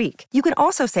 each week. You can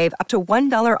also save up to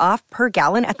 $1 off per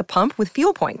gallon at the pump with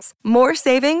fuel points. More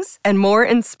savings and more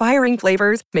inspiring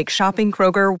flavors make shopping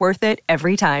Kroger worth it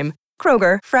every time.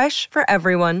 Kroger, fresh for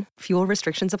everyone. Fuel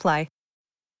restrictions apply.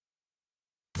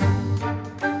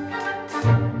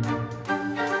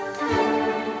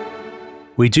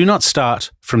 We do not start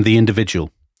from the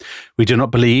individual. We do not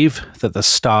believe that the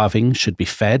starving should be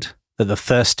fed, that the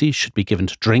thirsty should be given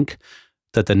to drink,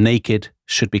 that the naked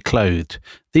should be clothed.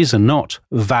 These are not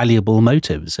valuable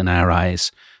motives in our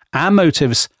eyes. Our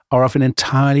motives are of an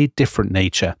entirely different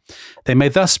nature. They may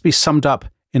thus be summed up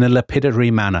in a lapidary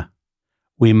manner.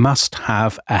 We must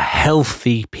have a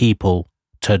healthy people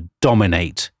to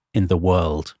dominate in the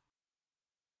world.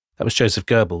 That was Joseph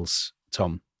Goebbels,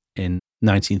 Tom, in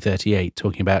 1938,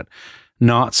 talking about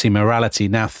Nazi morality.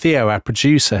 Now, Theo, our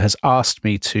producer, has asked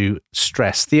me to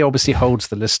stress. Theo obviously holds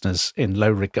the listeners in low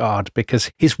regard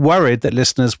because he's worried that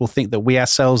listeners will think that we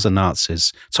ourselves are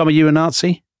Nazis. Tom, are you a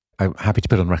Nazi? I'm happy to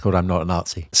put on record I'm not a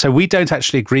Nazi. So we don't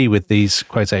actually agree with these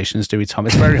quotations, do we, Tom?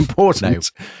 It's very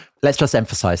important. No. Let's just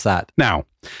emphasize that. Now,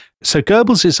 so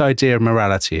Goebbels' idea of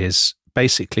morality is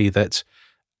basically that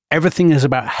everything is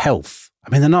about health.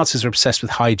 I mean, the Nazis are obsessed with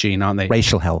hygiene, aren't they?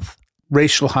 Racial health.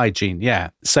 Racial hygiene, yeah.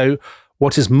 So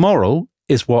what is moral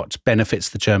is what benefits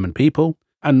the German people,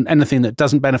 and anything that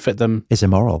doesn't benefit them is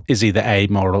immoral. Is either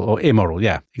amoral or immoral.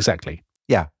 Yeah, exactly.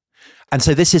 Yeah. And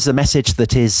so this is the message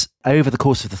that is, over the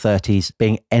course of the 30s,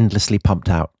 being endlessly pumped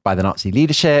out by the Nazi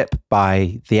leadership,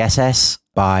 by the SS,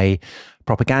 by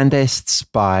propagandists,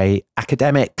 by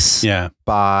academics,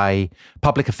 by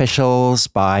public officials,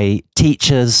 by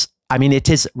teachers. I mean, it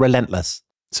is relentless.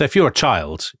 So if you're a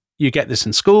child, you get this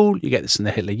in school, you get this in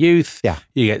the Hitler Youth,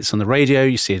 you get this on the radio,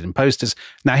 you see it in posters.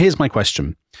 Now, here's my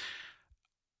question.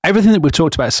 Everything that we've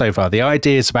talked about so far, the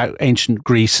ideas about ancient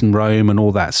Greece and Rome and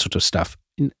all that sort of stuff,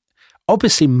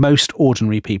 obviously most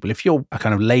ordinary people, if you're a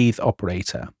kind of lathe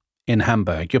operator in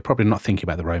Hamburg, you're probably not thinking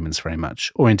about the Romans very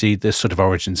much, or indeed the sort of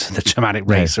origins of the Germanic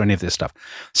race or any of this stuff.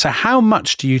 So how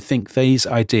much do you think these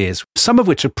ideas, some of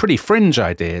which are pretty fringe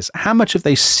ideas, how much have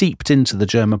they seeped into the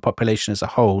German population as a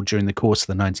whole during the course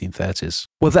of the 1930s?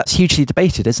 Well, that's hugely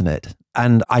debated, isn't it?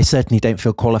 And I certainly don't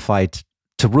feel qualified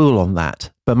to rule on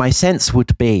that. But my sense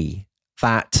would be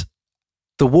that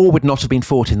the war would not have been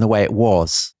fought in the way it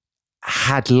was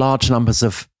had large numbers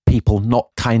of people not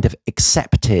kind of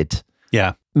accepted,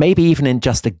 maybe even in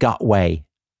just a gut way,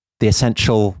 the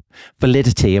essential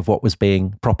validity of what was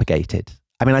being propagated.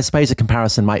 I mean, I suppose a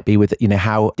comparison might be with,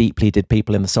 how deeply did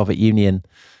people in the Soviet Union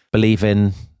believe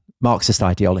in Marxist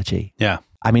ideology? Yeah.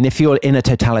 I mean, if you're in a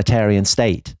totalitarian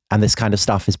state and this kind of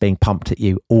stuff is being pumped at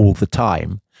you all the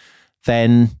time,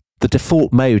 then the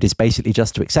default mode is basically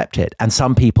just to accept it. And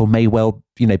some people may well,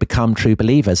 become true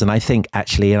believers. And I think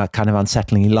actually a kind of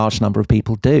unsettlingly large number of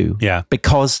people do. Yeah.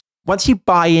 Because once you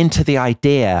buy into the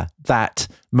idea that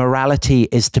morality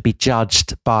is to be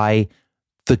judged by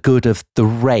the good of the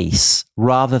race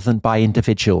rather than by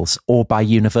individuals or by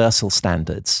universal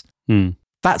standards,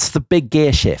 that's the big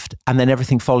gear shift. And then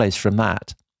everything follows from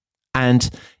that. And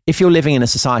if you're living in a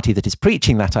society that is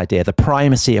preaching that idea, the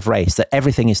primacy of race, that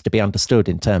everything is to be understood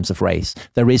in terms of race,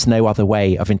 there is no other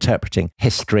way of interpreting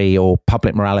history or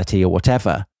public morality or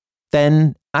whatever,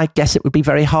 then I guess it would be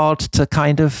very hard to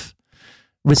kind of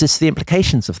resist the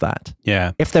implications of that.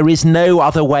 Yeah. If there is no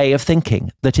other way of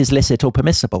thinking that is licit or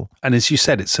permissible. And as you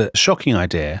said, it's a shocking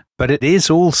idea, but it is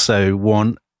also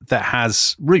one that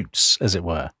has roots, as it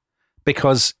were.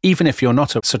 Because even if you're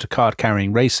not a sort of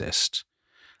card-carrying racist,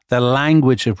 the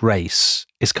language of race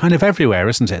is kind of everywhere,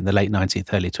 isn't it, in the late 19th,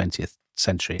 early 20th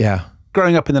century? Yeah.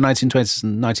 Growing up in the 1920s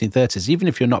and 1930s, even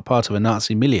if you're not part of a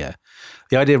Nazi milieu,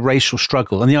 the idea of racial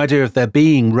struggle and the idea of there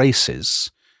being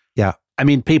races. Yeah. I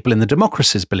mean, people in the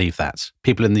democracies believe that.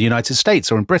 People in the United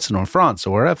States or in Britain or in France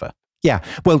or wherever. Yeah.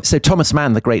 Well, so Thomas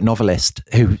Mann, the great novelist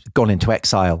who's gone into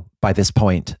exile by this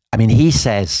point, I mean, he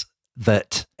says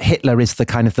that Hitler is the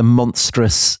kind of the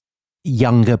monstrous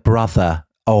younger brother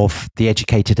of the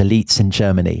educated elites in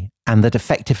Germany, and that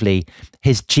effectively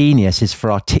his genius is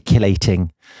for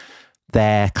articulating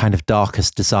their kind of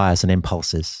darkest desires and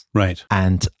impulses. Right.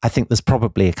 And I think there's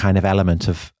probably a kind of element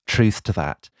of truth to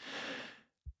that.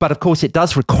 But of course, it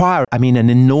does require, an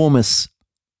enormous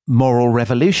moral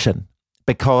revolution,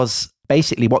 because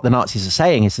basically what the Nazis are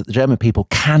saying is that the German people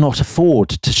cannot afford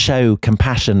to show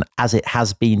compassion as it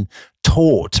has been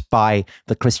taught by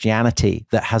the Christianity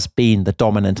that has been the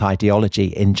dominant ideology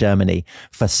in Germany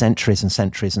for centuries and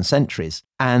centuries and centuries.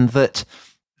 And that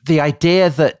the idea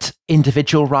that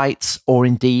individual rights or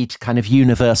indeed kind of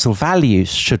universal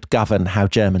values should govern how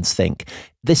Germans think,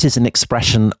 this is an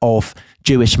expression of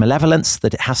Jewish malevolence,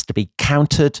 that it has to be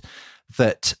countered,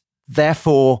 that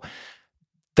therefore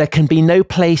there can be no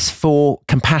place for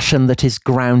compassion that is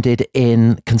grounded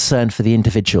in concern for the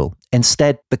individual.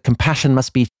 Instead, the compassion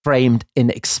must be framed in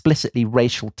explicitly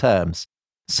racial terms.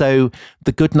 So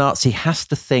the good Nazi has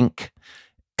to think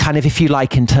kind of, if you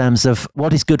like, in terms of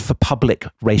what is good for public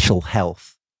racial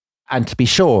health. And to be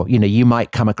sure, you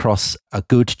might come across a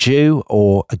good Jew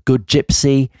or a good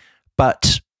gypsy,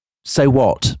 but so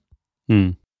what?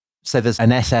 So there's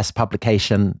an SS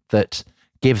publication that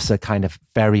gives a kind of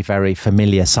very, very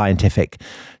familiar scientific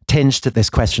tinge to this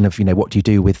question of, what do you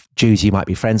do with Jews you might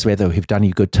be friends with or who've done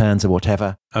you good turns or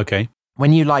whatever. Okay.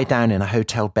 When you lie down in a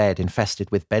hotel bed infested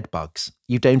with bed bugs,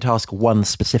 you don't ask one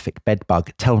specific bed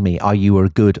bug, tell me, are you a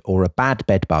good or a bad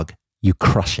bed bug? You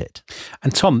crush it.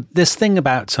 And Tom, this thing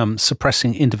about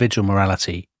suppressing individual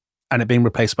morality and it being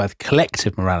replaced by the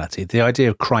collective morality, the idea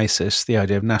of crisis, the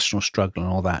idea of national struggle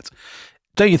and all that,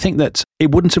 don't you think that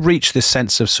it wouldn't have reached this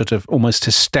sense of sort of almost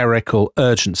hysterical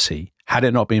urgency had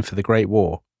it not been for the Great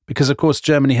War? Because, of course,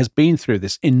 Germany has been through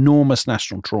this enormous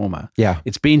national trauma. Yeah.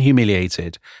 It's been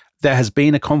humiliated. There has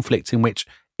been a conflict in which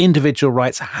individual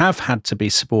rights have had to be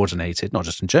subordinated, not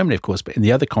just in Germany, of course, but in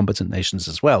the other combatant nations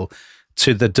as well,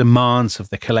 to the demands of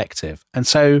the collective. And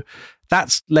so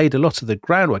that's laid a lot of the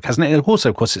groundwork, hasn't it? And also,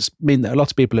 of course, it's meant that a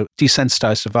lot of people are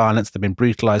desensitized to violence. They've been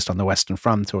brutalized on the Western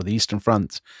Front or the Eastern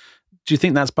Front. Do you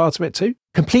think that's part of it too?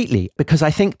 Completely, because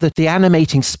I think that the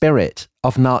animating spirit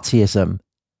of Nazism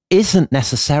isn't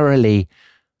necessarily,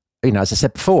 as I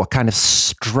said before, kind of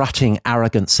strutting,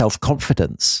 arrogant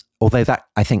self-confidence, although that,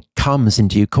 I think, comes in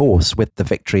due course with the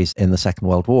victories in the Second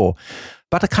World War,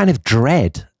 but a kind of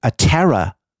dread, a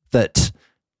terror that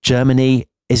Germany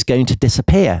is going to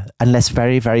disappear unless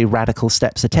very, very radical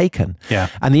steps are taken. Yeah.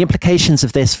 And the implications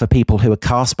of this for people who are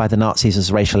cast by the Nazis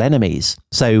as racial enemies,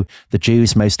 so the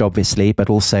Jews most obviously, but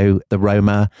also the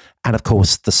Roma, and of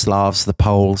course the Slavs, the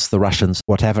Poles, the Russians,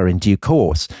 whatever in due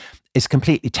course, is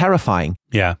completely terrifying.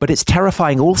 Yeah. But it's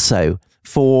terrifying also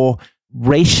for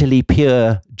racially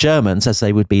pure Germans, as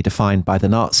they would be defined by the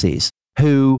Nazis,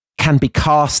 who can be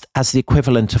cast as the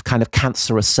equivalent of kind of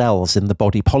cancerous cells in the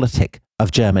body politic of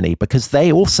Germany, because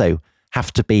they also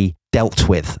have to be dealt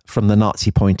with from the Nazi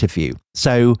point of view.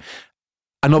 So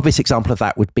an obvious example of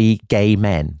that would be gay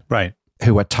men, right,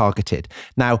 who are targeted.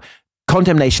 Now,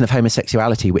 condemnation of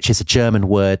homosexuality, which is a German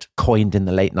word coined in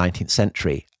the late 19th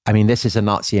century, I mean, this is a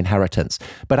Nazi inheritance.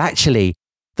 But actually,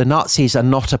 the Nazis are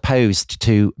not opposed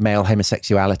to male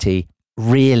homosexuality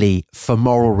really for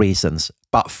moral reasons,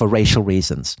 but for racial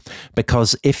reasons.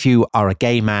 Because if you are a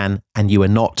gay man and you are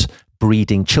not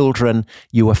breeding children,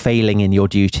 you are failing in your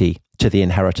duty to the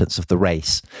inheritance of the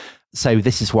race. So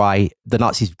this is why the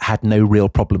Nazis had no real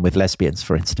problem with lesbians,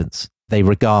 for instance. They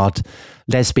regard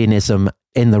lesbianism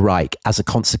in the Reich as a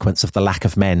consequence of the lack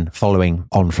of men following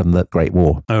on from the Great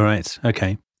War. Oh, right.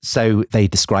 Okay. So they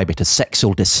describe it as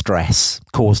sexual distress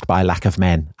caused by a lack of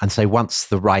men. And so once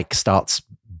the Reich starts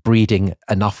breeding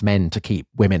enough men to keep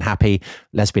women happy,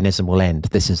 lesbianism will end.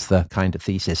 This is the kind of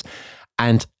thesis.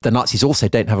 And the Nazis also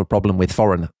don't have a problem with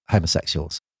foreign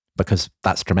homosexuals, because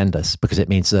that's tremendous, because it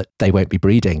means that they won't be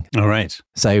breeding. All right.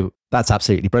 So that's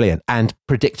absolutely brilliant. And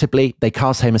predictably, they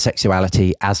cast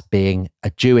homosexuality as being a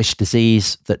Jewish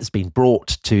disease that has been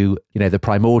brought to, the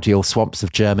primordial swamps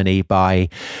of Germany by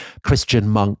Christian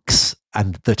monks,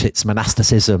 and that it's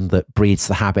monasticism that breeds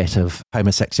the habit of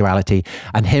homosexuality.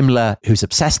 And Himmler, who's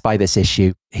obsessed by this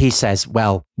issue, he says,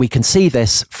 well, we can see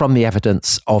this from the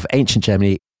evidence of ancient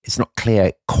Germany. It's not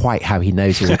clear quite how he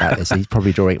knows all about this. He's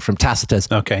probably drawing it from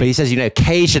Tacitus. Okay. But he says,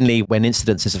 occasionally when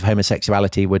incidences of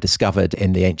homosexuality were discovered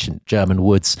in the ancient German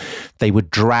woods, they would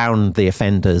drown the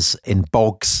offenders in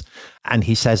bogs. And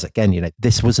he says, again,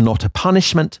 this was not a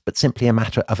punishment, but simply a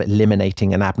matter of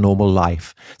eliminating an abnormal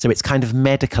life. So it's kind of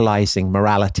medicalizing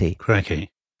morality.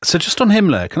 Crikey. So just on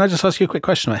Himmler, can I just ask you a quick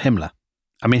question about Himmler?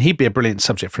 I mean, he'd be a brilliant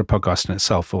subject for a podcast in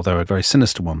itself, although a very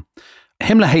sinister one.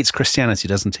 Himmler hates Christianity,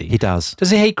 doesn't he? He does. Does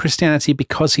he hate Christianity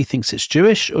because he thinks it's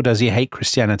Jewish, or does he hate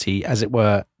Christianity, as it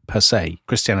were, per se,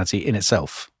 Christianity in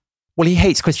itself? Well, he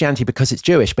hates Christianity because it's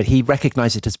Jewish, but he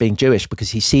recognizes it as being Jewish because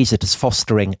he sees it as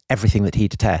fostering everything that he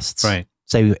detests. Right.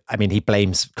 So, I mean, he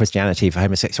blames Christianity for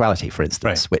homosexuality, for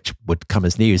instance, which would come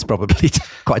as news probably to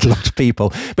quite a lot of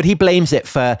people. But he blames it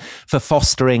for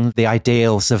fostering the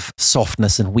ideals of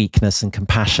softness and weakness and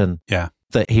compassion. Yeah.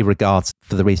 that he regards,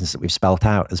 for the reasons that we've spelt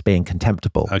out, as being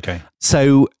contemptible. Okay.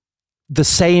 So the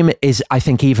same is, I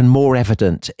think, even more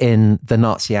evident in the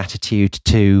Nazi attitude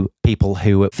to people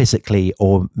who were physically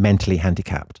or mentally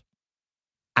handicapped.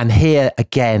 And here,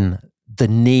 again, the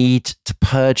need to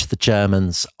purge the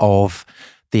Germans of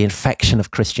the infection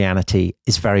of Christianity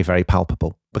is very, very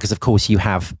palpable. Because, of course, you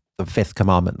have the fifth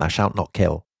commandment, thou shalt not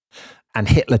kill. And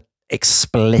Hitler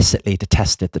explicitly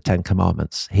detested the 10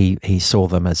 Commandments. He saw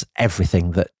them as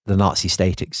everything that the Nazi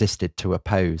state existed to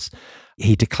oppose.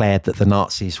 He declared that the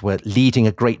Nazis were leading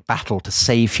a great battle to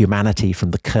save humanity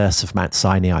from the curse of Mount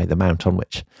Sinai, the mount on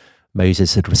which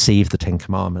Moses had received the 10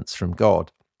 Commandments from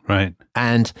God. Right.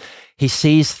 And he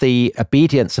sees the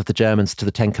obedience of the Germans to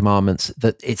the 10 Commandments,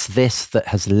 that it's this that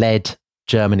has led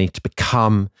Germany to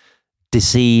become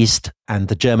diseased and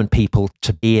the German people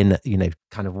to be in,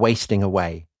 kind of wasting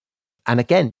away. And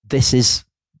again, this is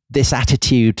this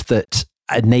attitude that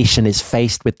a nation is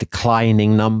faced with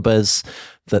declining numbers,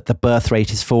 that the birth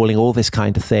rate is falling, all this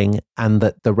kind of thing, and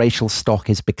that the racial stock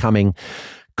is becoming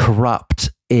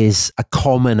corrupt is a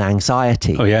common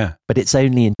anxiety. Oh, yeah. But it's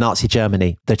only in Nazi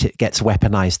Germany that it gets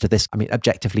weaponized to this,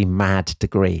 objectively mad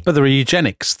degree. But there are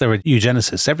eugenics. There are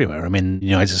eugenicists everywhere. In the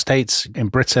United States, in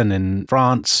Britain, in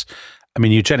France.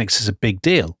 Eugenics is a big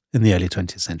deal in the early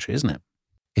 20th century, isn't it?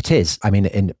 It is.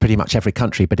 In pretty much every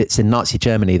country, but it's in Nazi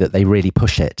Germany that they really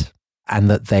push it, and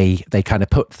that they kind of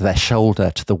put their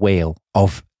shoulder to the wheel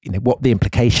of what the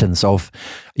implications of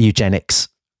eugenics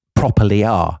properly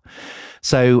are.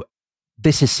 So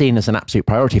this is seen as an absolute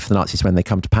priority for the Nazis when they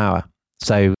come to power.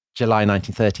 So July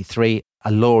 1933,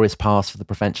 a law is passed for the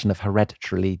prevention of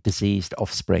hereditarily diseased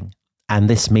offspring. And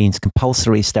this means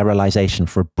compulsory sterilization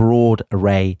for a broad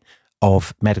array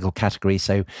of medical categories.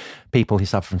 So people who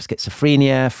suffer from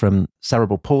schizophrenia, from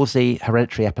cerebral palsy,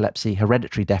 hereditary epilepsy,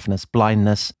 hereditary deafness,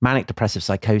 blindness, manic depressive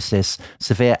psychosis,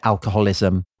 severe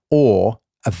alcoholism, or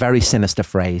a very sinister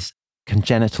phrase,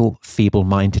 congenital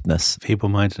feeble-mindedness.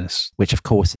 Feeble-mindedness. Which, of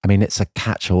course, it's a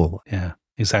catch-all. Yeah,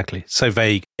 exactly. So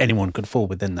vague, anyone could fall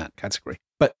within that category.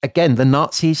 But again, the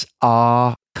Nazis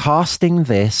are casting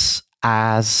this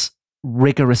as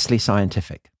rigorously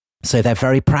scientific. So they're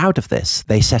very proud of this.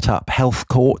 They set up health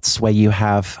courts where you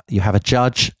have a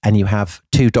judge and you have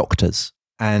 2 doctors.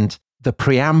 And the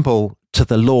preamble to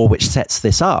the law which sets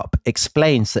this up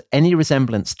explains that any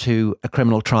resemblance to a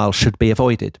criminal trial should be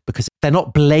avoided, because they're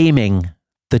not blaming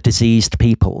the diseased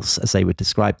peoples, as they would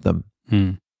describe them,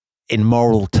 in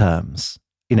moral terms.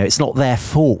 It's not their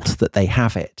fault that they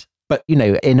have it. But,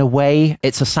 in a way,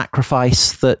 it's a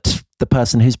sacrifice that the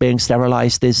person who's being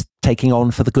sterilized is taking on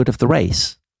for the good of the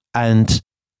race. And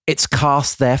it's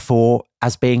cast, therefore,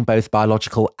 as being both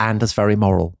biological and as very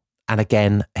moral. And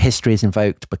again, history is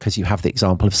invoked because you have the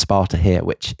example of Sparta here,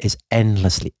 which is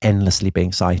endlessly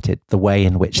being cited. The way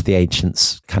in which the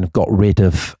ancients kind of got rid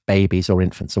of babies or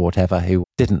infants or whatever who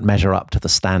didn't measure up to the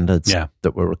standards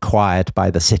that were required by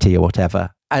the city or whatever.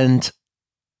 And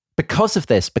because of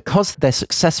this, because they're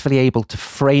successfully able to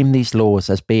frame these laws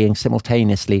as being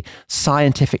simultaneously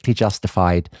scientifically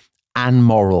justified and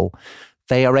moral,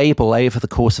 they are able, over the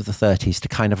course of the 30s, to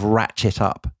kind of ratchet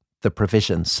up the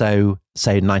provisions. So,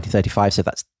 say 1935, so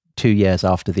that's 2 years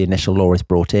after the initial law is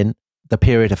brought in, the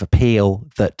period of appeal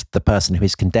that the person who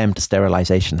is condemned to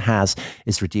sterilization has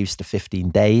is reduced to 15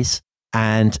 days.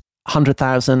 And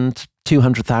 100,000,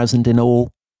 200,000 in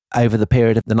all over the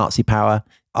period of the Nazi power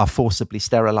are forcibly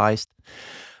sterilized.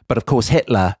 But of course,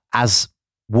 Hitler, as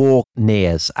war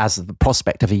nears, as the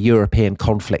prospect of a European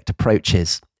conflict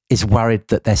approaches, is worried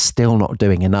that they're still not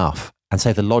doing enough. And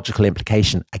so the logical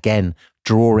implication, again,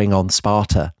 drawing on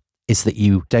Sparta, is that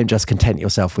you don't just content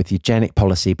yourself with eugenic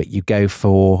policy, but you go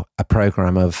for a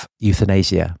program of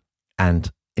euthanasia and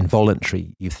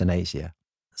involuntary euthanasia.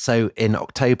 So in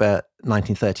October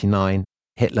 1939,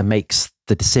 Hitler makes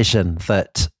the decision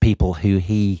that people who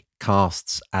he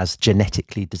casts as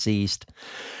genetically diseased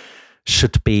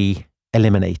should be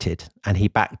eliminated. And he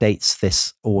backdates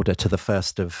this order to the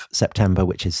 1st of September,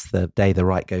 which is the day the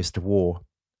Reich goes to war.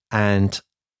 And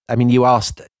you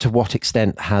asked, to what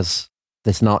extent has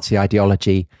this Nazi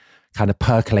ideology kind of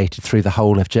percolated through the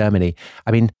whole of Germany?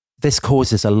 This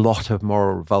causes a lot of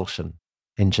moral revulsion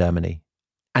in Germany.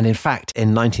 And in fact, in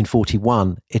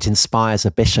 1941, it inspires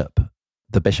a bishop,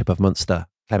 the Bishop of Münster,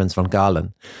 Clemens von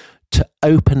Galen, to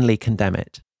openly condemn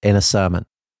it in a sermon.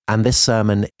 And this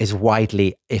sermon is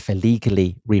widely, if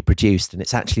illegally, reproduced. And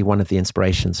it's actually one of the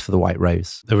inspirations for the White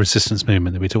Rose. The resistance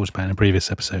movement that we talked about in a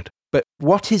previous episode. But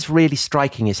what is really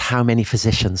striking is how many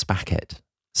physicians back it.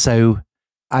 So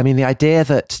I mean, the idea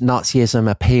that Nazism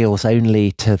appeals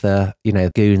only to the,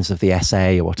 goons of the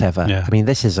SA or whatever. Yeah. I mean,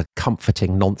 this is a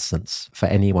comforting nonsense for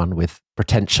anyone with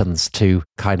pretensions to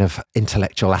kind of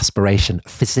intellectual aspiration.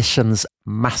 Physicians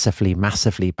massively,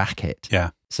 massively back it. Yeah.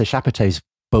 So Chaputow's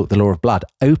book, The Law of Blood,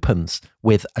 opens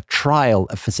with a trial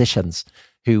of physicians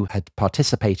who had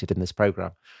participated in this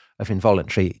program of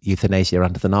involuntary euthanasia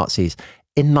under the Nazis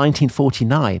in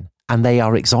 1949, and they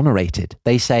are exonerated.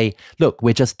 They say, look,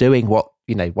 we're just doing what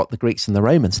the Greeks and the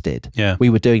Romans did. Yeah. We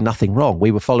were doing nothing wrong.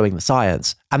 We were following the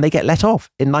science, and they get let off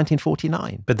in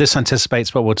 1949. But this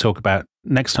anticipates what we'll talk about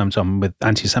next time, Tom, with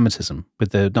anti-Semitism,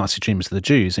 with the Nazi treatment of the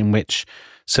Jews, in which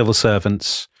civil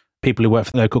servants, people who work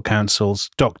for the local councils,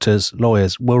 doctors,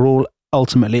 lawyers, were all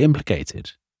ultimately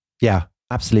implicated. Yeah,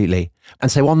 absolutely.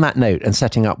 And so on that note, and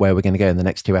setting up where we're going to go in the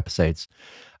next 2 episodes,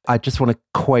 I just want to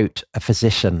quote a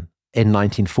physician in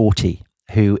 1940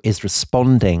 who is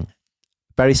responding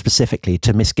very specifically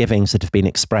to misgivings that have been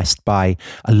expressed by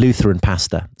a Lutheran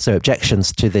pastor. So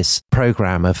objections to this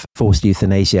program of forced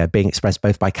euthanasia being expressed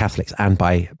both by Catholics and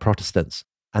by Protestants.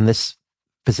 And this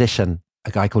physician,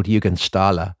 a guy called Jürgen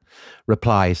Stahler,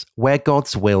 replies, "Where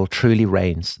God's will truly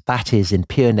reigns, that is, in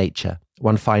pure nature,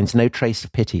 one finds no trace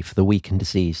of pity for the weak and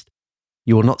diseased.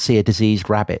 You will not see a diseased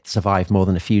rabbit survive more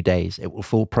than a few days. It will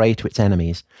fall prey to its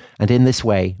enemies, and in this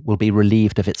way will be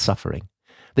relieved of its suffering.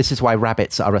 This is why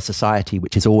rabbits are a society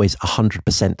which is always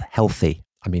 100% healthy."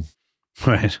 I mean,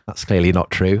 right. That's clearly not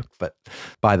true, but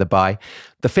by the by.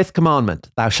 The 5th commandment,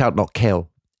 thou shalt not kill,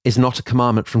 is not a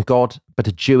commandment from God, but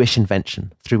a Jewish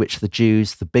invention through which the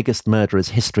Jews, the biggest murderers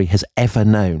history has ever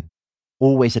known,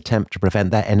 always attempt to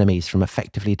prevent their enemies from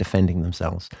effectively defending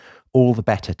themselves. All the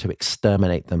better to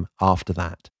exterminate them after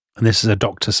that. And this is a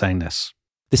doctor saying this.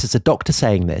 This is a doctor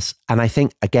saying this. And I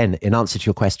think, again, in answer to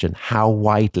your question, how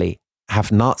widely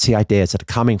have Nazi ideas that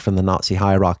are coming from the Nazi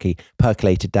hierarchy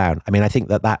percolated down? I mean, I think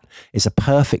that is a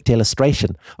perfect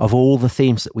illustration of all the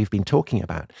themes that we've been talking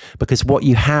about. Because what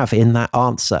you have in that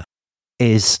answer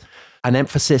is an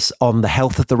emphasis on the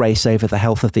health of the race over the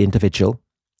health of the individual,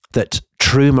 that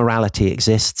true morality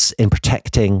exists in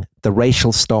protecting the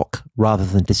racial stock rather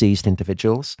than diseased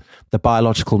individuals, the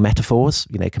biological metaphors,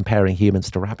 comparing humans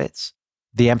to rabbits,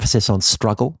 the emphasis on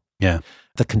struggle,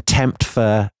 the contempt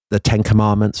for the 10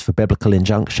 Commandments, for biblical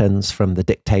injunctions from the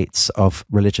dictates of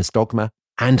religious dogma,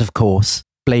 and of course,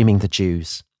 blaming the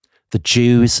Jews. The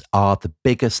Jews are the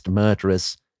biggest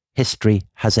murderers history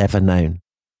has ever known.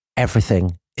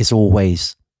 Everything is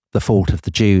always the fault of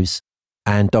the Jews.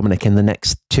 And Dominic, in the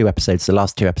next 2 episodes, the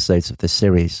last 2 episodes of this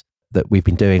series that we've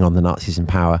been doing on the Nazis in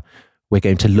power, we're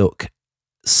going to look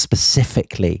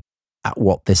specifically at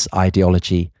what this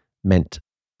ideology meant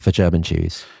for German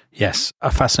Jews. Yes,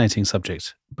 a fascinating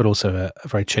subject, but also a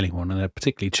very chilling one, and a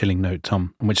particularly chilling note,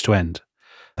 Tom, on which to end.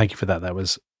 Thank you for that. That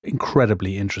was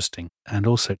incredibly interesting and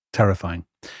also terrifying.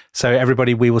 So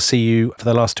everybody, we will see you for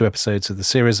the last 2 episodes of the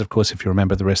series. Of course, if you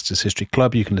remember the Rest is History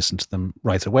Club, you can listen to them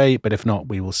right away. But if not,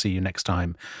 we will see you next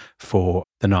time for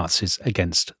the Nazis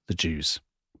against the Jews.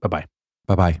 Bye-bye.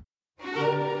 Bye-bye.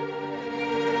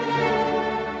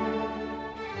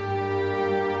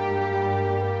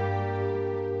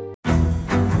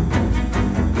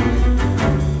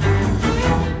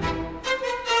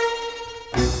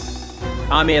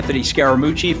 I'm Anthony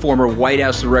Scaramucci, former White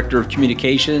House Director of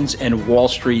Communications and Wall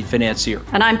Street financier.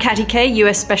 And I'm Katty Kay,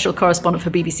 US Special Correspondent for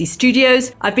BBC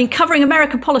Studios. I've been covering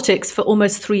American politics for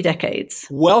almost 3 decades.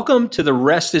 Welcome to The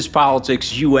Rest is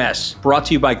Politics US, brought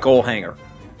to you by Goalhanger.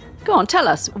 Go on, tell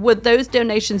us, were those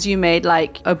donations you made,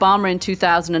 like Obama in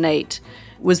 2008,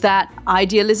 was that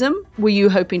idealism? Were you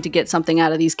hoping to get something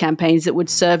out of these campaigns that would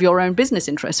serve your own business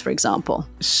interests, for example?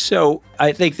 So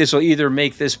I think this will either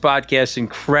make this podcast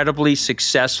incredibly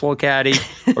successful, Katty,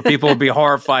 or people will be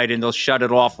horrified and they'll shut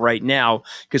it off right now,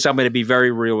 because I'm going to be very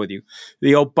real with you.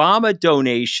 The Obama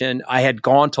donation, I had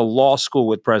gone to law school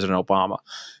with President Obama.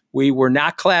 We were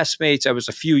not classmates. I was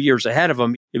a few years ahead of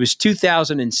him. It was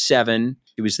 2007.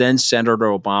 He was then Senator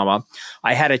Obama.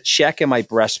 I had a check in my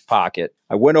breast pocket.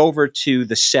 I went over to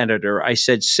the senator. I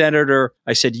said, Senator,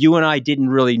 you and I didn't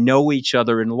really know each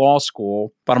other in law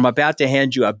school, but I'm about to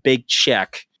hand you a big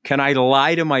check. Can I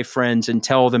lie to my friends and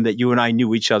tell them that you and I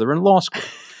knew each other in law school?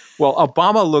 Well,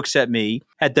 Obama looks at me,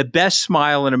 had the best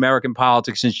smile in American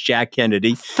politics since Jack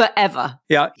Kennedy. Forever.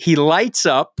 Yeah, he lights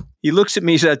up. He looks at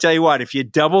me and says, I'll tell you what, if you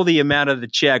double the amount of the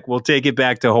check, we'll take it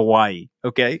back to Hawaii.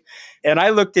 Okay. And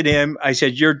I looked at him. I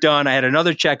said, you're done. I had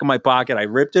another check in my pocket. I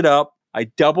ripped it up. I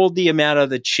doubled the amount of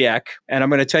the check. And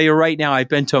I'm going to tell you right now, I've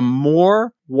been to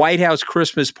more White House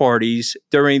Christmas parties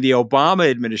during the Obama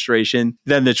administration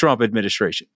than the Trump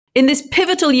administration. In this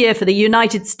pivotal year for the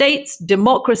United States,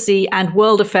 democracy, and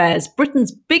world affairs,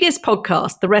 Britain's biggest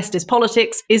podcast, The Rest is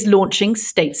Politics, is launching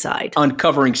stateside.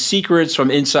 Uncovering secrets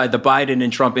from inside the Biden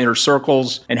and Trump inner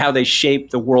circles and how they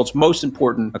shape the world's most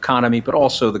important economy, but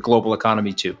also the global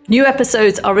economy too. New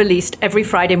episodes are released every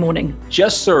Friday morning.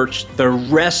 Just search The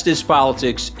Rest is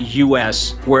Politics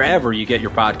US wherever you get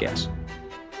your podcasts.